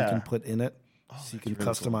things that you can put in it. So you can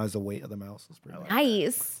customize the weight of the mouse. It's pretty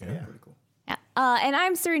Nice. pretty cool. Yeah. And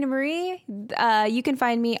I'm Serena Marie. You can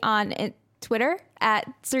find me on Twitter at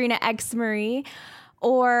Serena X Marie.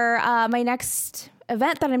 Or my next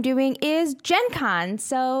event that I'm doing is Gen Con.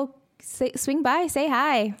 So swing by, say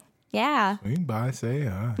hi. Yeah. Swing by, say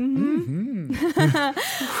hi.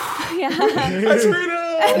 Yeah.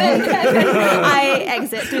 And then I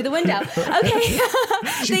exit through the window. Okay.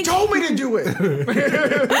 She told me to do it.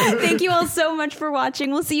 Thank you all so much for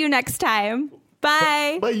watching. We'll see you next time.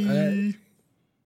 Bye. Bye.